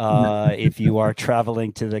 If you are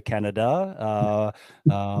traveling to the Canada,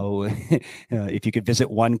 if you could visit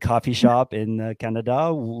one coffee shop in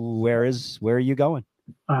Canada, where are you going?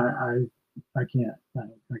 I can't. I got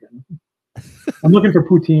nothing. I'm looking for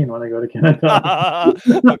poutine when I go to Canada.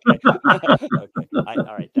 Okay.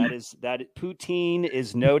 All right. That poutine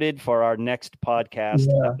is noted for our next podcast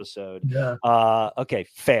episode. Yeah. Okay.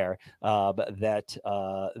 Fair. But that.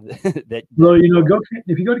 Well, if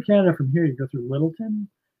you go to Canada from here, you go through Littleton,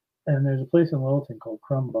 and there's a place in Littleton called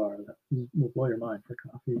Crumb Bar that will blow your mind for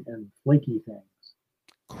coffee and flaky things.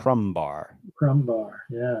 Crumb Bar.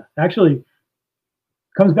 Yeah. Actually,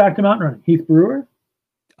 comes back to mountain running. Heath Brewer.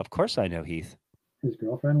 Of course I know Heath. His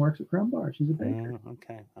girlfriend works at Crumb Bar. She's a baker.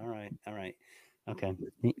 Okay. All right. Okay.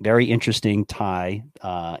 Very interesting tie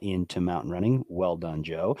into mountain running. Well done,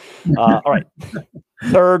 Joe. All right.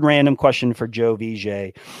 Third random question for Joe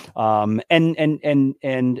Viger. And I'm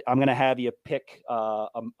going to have you pick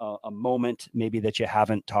a moment maybe that you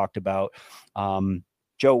haven't talked about.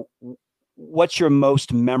 Joe, what's your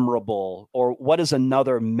most memorable, or what is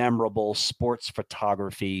another memorable sports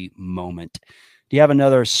photography moment? Do you have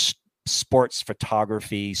another sports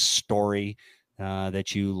photography story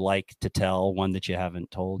that you like to tell, one that you haven't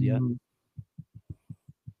told yet?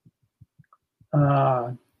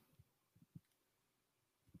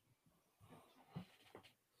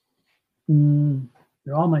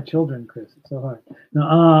 They're all my children, Chris. It's so hard.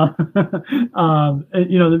 No,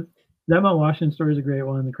 that Mount Washington story is a great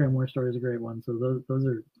one. The Cranmore story is a great one. So those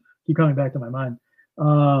are keep coming back to my mind.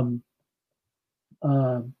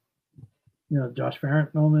 Josh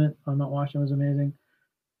Farrant moment on Mount Washington was amazing.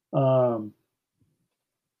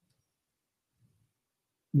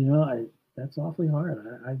 That's awfully hard.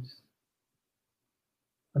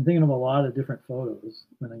 I'm thinking of a lot of different photos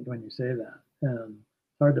when you say that, and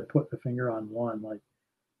it's hard to put the finger on one. Like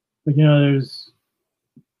there's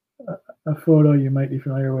a photo you might be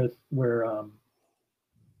familiar with where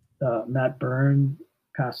Matt Byrne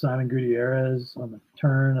passed Simon Gutierrez on the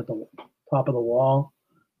turn at the top of the wall,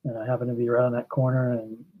 and I happened to be around that corner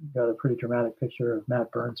and got a pretty dramatic picture of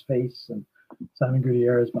Matt Byrne's face and Simon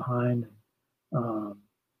Gutierrez behind.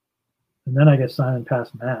 And then I guess Simon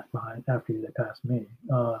passed Matt behind after he passed me.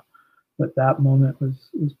 But that moment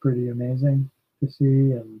was pretty amazing to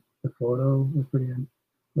see, and the photo was pretty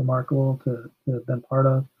remarkable to have been part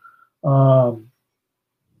of.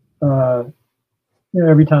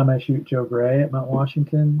 Every time I shoot Joe Gray at Mount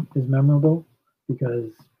Washington is memorable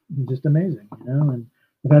because he's just amazing, and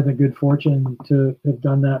I've had the good fortune to have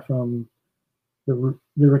done that from the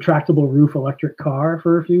retractable roof electric car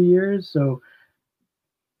for a few years. So,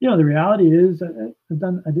 the reality is I did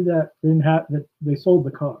that. They sold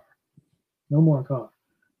the car, no more car.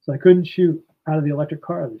 So I couldn't shoot out of the electric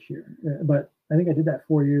car this year, but I think I did that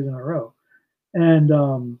 4 years in a row. And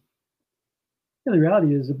the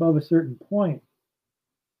reality is above a certain point,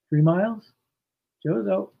 3 miles, Joe's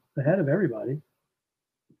out ahead of everybody.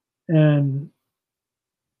 And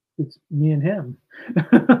it's me and him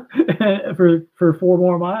for 4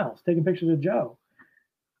 more miles, taking pictures of Joe.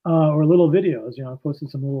 Or little videos, I posted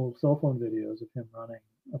some little cell phone videos of him running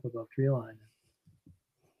up above tree line.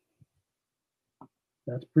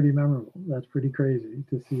 That's pretty memorable. That's pretty crazy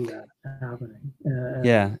to see that happening.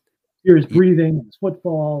 Yeah. Hear his breathing, his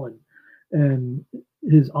footfall, and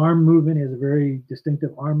his arm movement. He has a very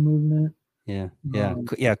distinctive arm movement.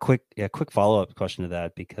 Quick follow-up question to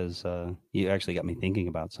that, because you actually got me thinking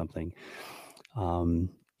about something.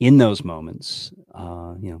 In those moments,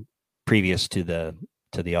 previous to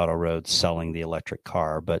the auto road selling the electric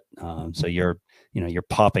car, but so you're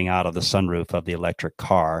popping out of the sunroof of the electric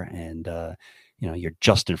car, and you're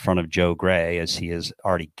just in front of Joe Gray as he has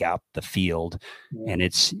already gapped the field, and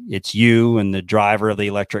it's you and the driver of the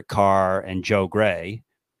electric car and Joe Gray,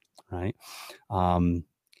 right?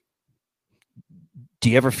 Do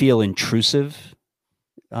you ever feel intrusive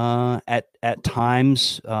at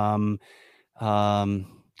times? I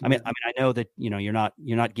know that you're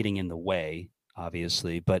not getting in the way,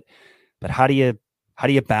 obviously, but how do you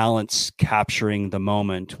balance capturing the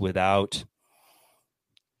moment without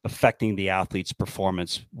affecting the athlete's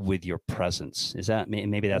performance with your presence? Is that,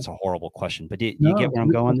 maybe that's a horrible question, but do you get where I'm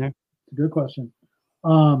going there? It's a good question.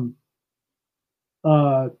 A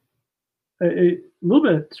little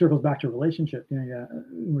bit circles back to relationship.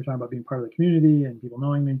 We're talking about being part of the community and people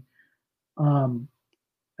knowing me.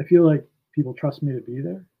 I feel like people trust me to be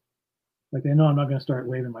there. Like, they know I'm not going to start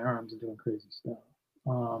waving my arms and doing crazy stuff.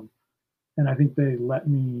 And I think they let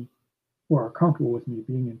me, or are comfortable with me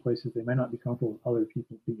being in places they might not be comfortable with other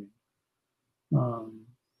people being.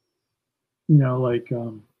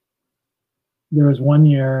 There was one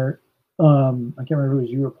year, I can't remember if it was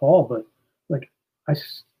you or Paul, but like I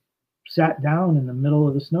sat down in the middle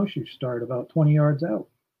of the snowshoe start about 20 yards out.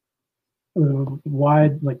 It was a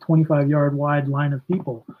wide, like 25-yard wide line of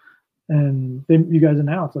people. And you guys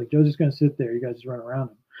announced, like, Joe's just going to sit there. You guys just run around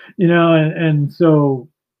him, and so,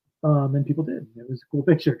 and people did. It was a cool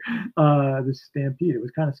picture. This stampede. It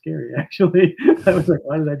was kind of scary, actually. I was like,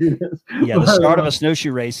 why did I do this? Yeah, the start of a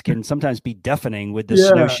snowshoe race can sometimes be deafening with the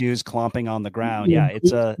snowshoes clomping on the ground. Yeah,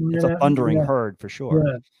 it's a thundering herd for sure.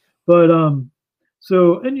 Yeah. But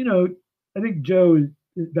so, and I think Joe,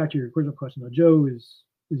 back to your original question, though, Joe is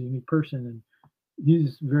a unique person, and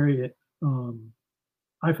he's very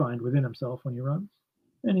I find within himself when he runs,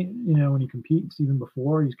 and when he competes, even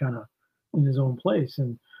before, he's kind of in his own place.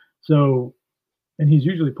 And so and he's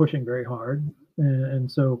usually pushing very hard. And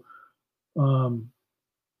so,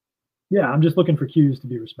 yeah, I'm just looking for cues to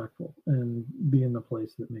be respectful and be in the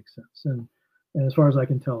place that makes sense. And as far as I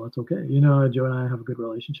can tell, it's okay. Joe and I have a good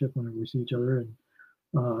relationship whenever we see each other, and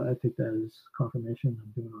I take that as confirmation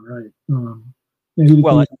I'm doing all right.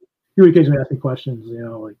 He would occasionally ask me questions,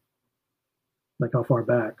 like how far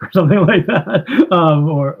back or something like that,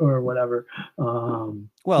 or whatever.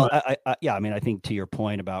 I think to your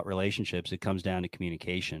point about relationships, it comes down to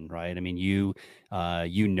communication, right? I mean, you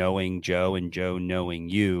knowing Joe and Joe knowing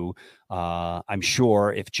you, I'm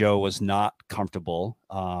sure if Joe was not comfortable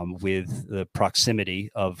with the proximity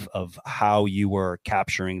of how you were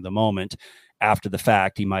capturing the moment, after the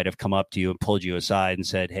fact, he might have come up to you and pulled you aside and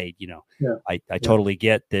said, "Hey, I totally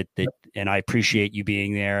get that, and I appreciate you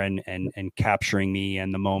being there and capturing me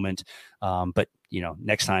and the moment. But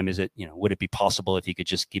next time, would it be possible if you could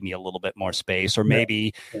just give me a little bit more space, or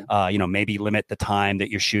maybe, maybe limit the time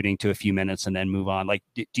that you're shooting to a few minutes and then move on? Like,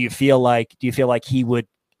 do you feel like he would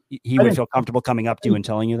feel comfortable coming up to you and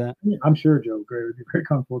telling you that? I'm sure Joe Gray would be very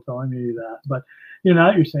comfortable telling me that. But now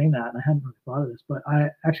that you're saying that, and I hadn't really thought of this, but I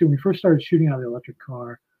actually, when we first started shooting out of the electric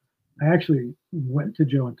car, I actually went to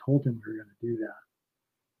Joe and told him we were going to do that.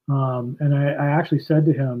 And I actually said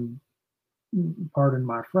to him, pardon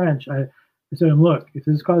my French, I said to him, look, if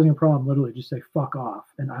this is causing a problem, literally just say fuck off,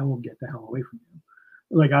 and I will get the hell away from you.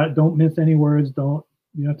 Like, I don't mince any words.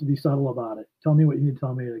 You have to be subtle about it. Tell me what you need to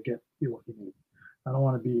tell me to get you what you need. I don't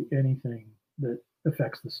want to be anything that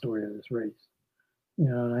affects the story of this race.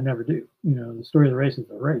 And I never do. The story of the race is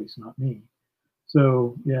the race, not me.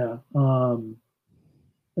 So, yeah.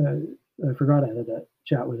 I forgot I had that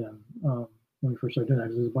chat with him when we first started doing that,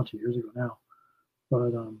 because it was a bunch of years ago now.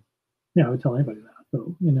 But, I would tell anybody that.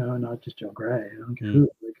 So, not just Joe Gray. I don't care who.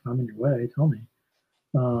 Like, if I'm in your way, tell me.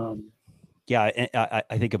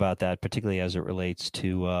 I think about that, particularly as it relates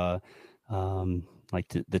to like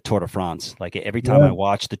the Tour de France. Like, every time I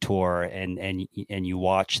watch the Tour and you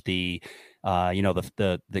watch the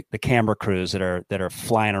the camera crews that are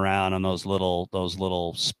flying around on those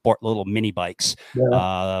little mini bikes,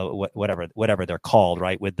 whatever they're called,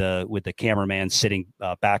 right? With the cameraman sitting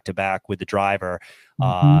back to back with the driver,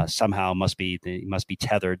 somehow must be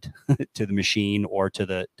tethered to the machine or to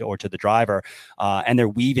the driver, and they're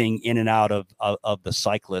weaving in and out of the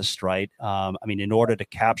cyclist, right? In order to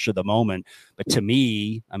capture the moment. But to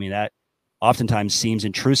me, that oftentimes seems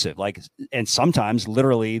intrusive, and sometimes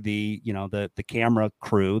literally the camera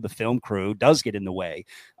crew, the film crew, does get in the way,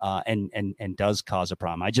 and does cause a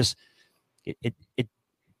problem.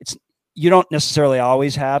 It's you don't necessarily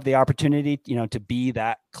always have the opportunity, to be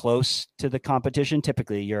that close to the competition.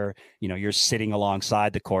 Typically, you're sitting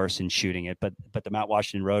alongside the course and shooting it. But the Mount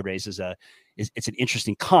Washington Road Race it's an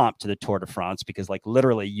interesting comp to the Tour de France, because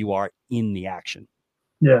literally you are in the action.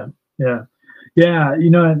 Yeah.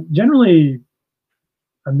 Generally,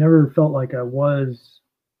 I've never felt like I was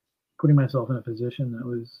putting myself in a position that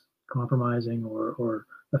was compromising or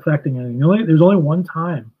affecting anything. There's only one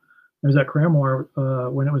time. I was at Cranmore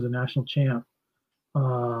when it was a national champ,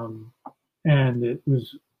 and it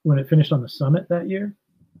was when it finished on the summit that year.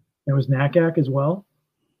 It was NACAC as well,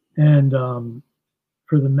 and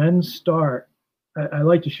for the men's start, I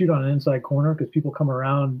like to shoot on an inside corner, because people come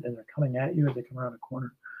around and they're coming at you as they come around a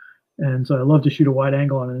corner. And so I love to shoot a wide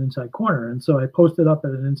angle on an inside corner. And so I posted up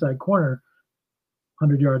at an inside corner,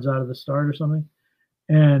 100 yards out of the start or something.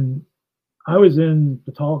 And I was in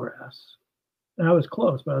the tall grass. And I was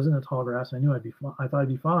close, but I was in the tall grass. I knew I thought I'd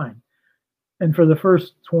be fine. And for the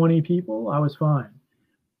first 20 people, I was fine.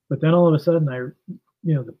 But then all of a sudden, the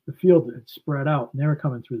field had spread out, and they were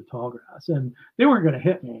coming through the tall grass, and they weren't going to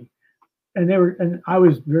hit me. And I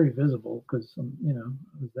was very visible, because I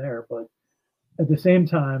was there, but at the same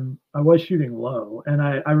time, I was shooting low. And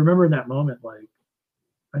I remember in that moment, like,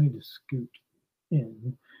 I need to scoot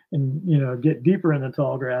in and, get deeper in the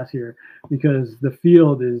tall grass here, because the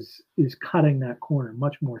field is cutting that corner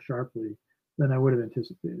much more sharply than I would have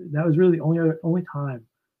anticipated. That was really the only time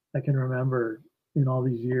I can remember in all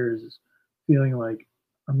these years feeling like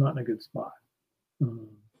I'm not in a good spot.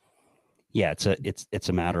 Yeah, it's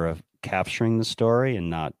a matter of capturing the story and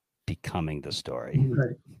not becoming the story.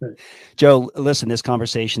 Right. Joe, listen, this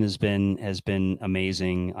conversation has been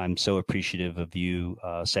amazing. I'm so appreciative of you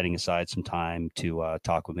setting aside some time to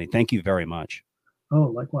talk with me. Thank you very much. Oh,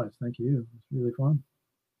 likewise. Thank you. It's really fun.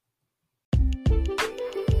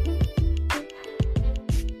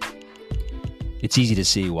 It's easy to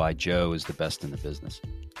see why Joe is the best in the business.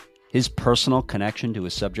 His personal connection to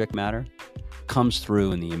his subject matter comes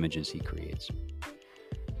through in the images he creates.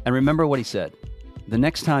 And remember what he said: the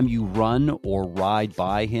next time you run or ride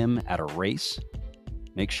by him at a race,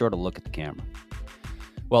 make sure to look at the camera.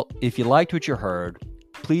 Well, if you liked what you heard,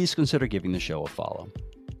 please consider giving the show a follow.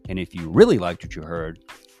 And if you really liked what you heard,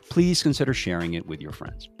 please consider sharing it with your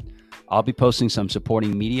friends. I'll be posting some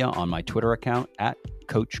supporting media on my Twitter account at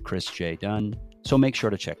Coach Chris J. Dunn, so make sure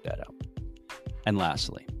to check that out. And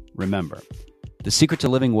lastly, remember, the secret to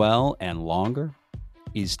living well and longer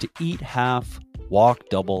is to eat half, walk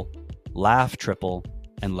double, laugh triple,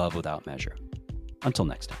 and love without measure. Until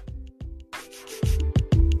next time.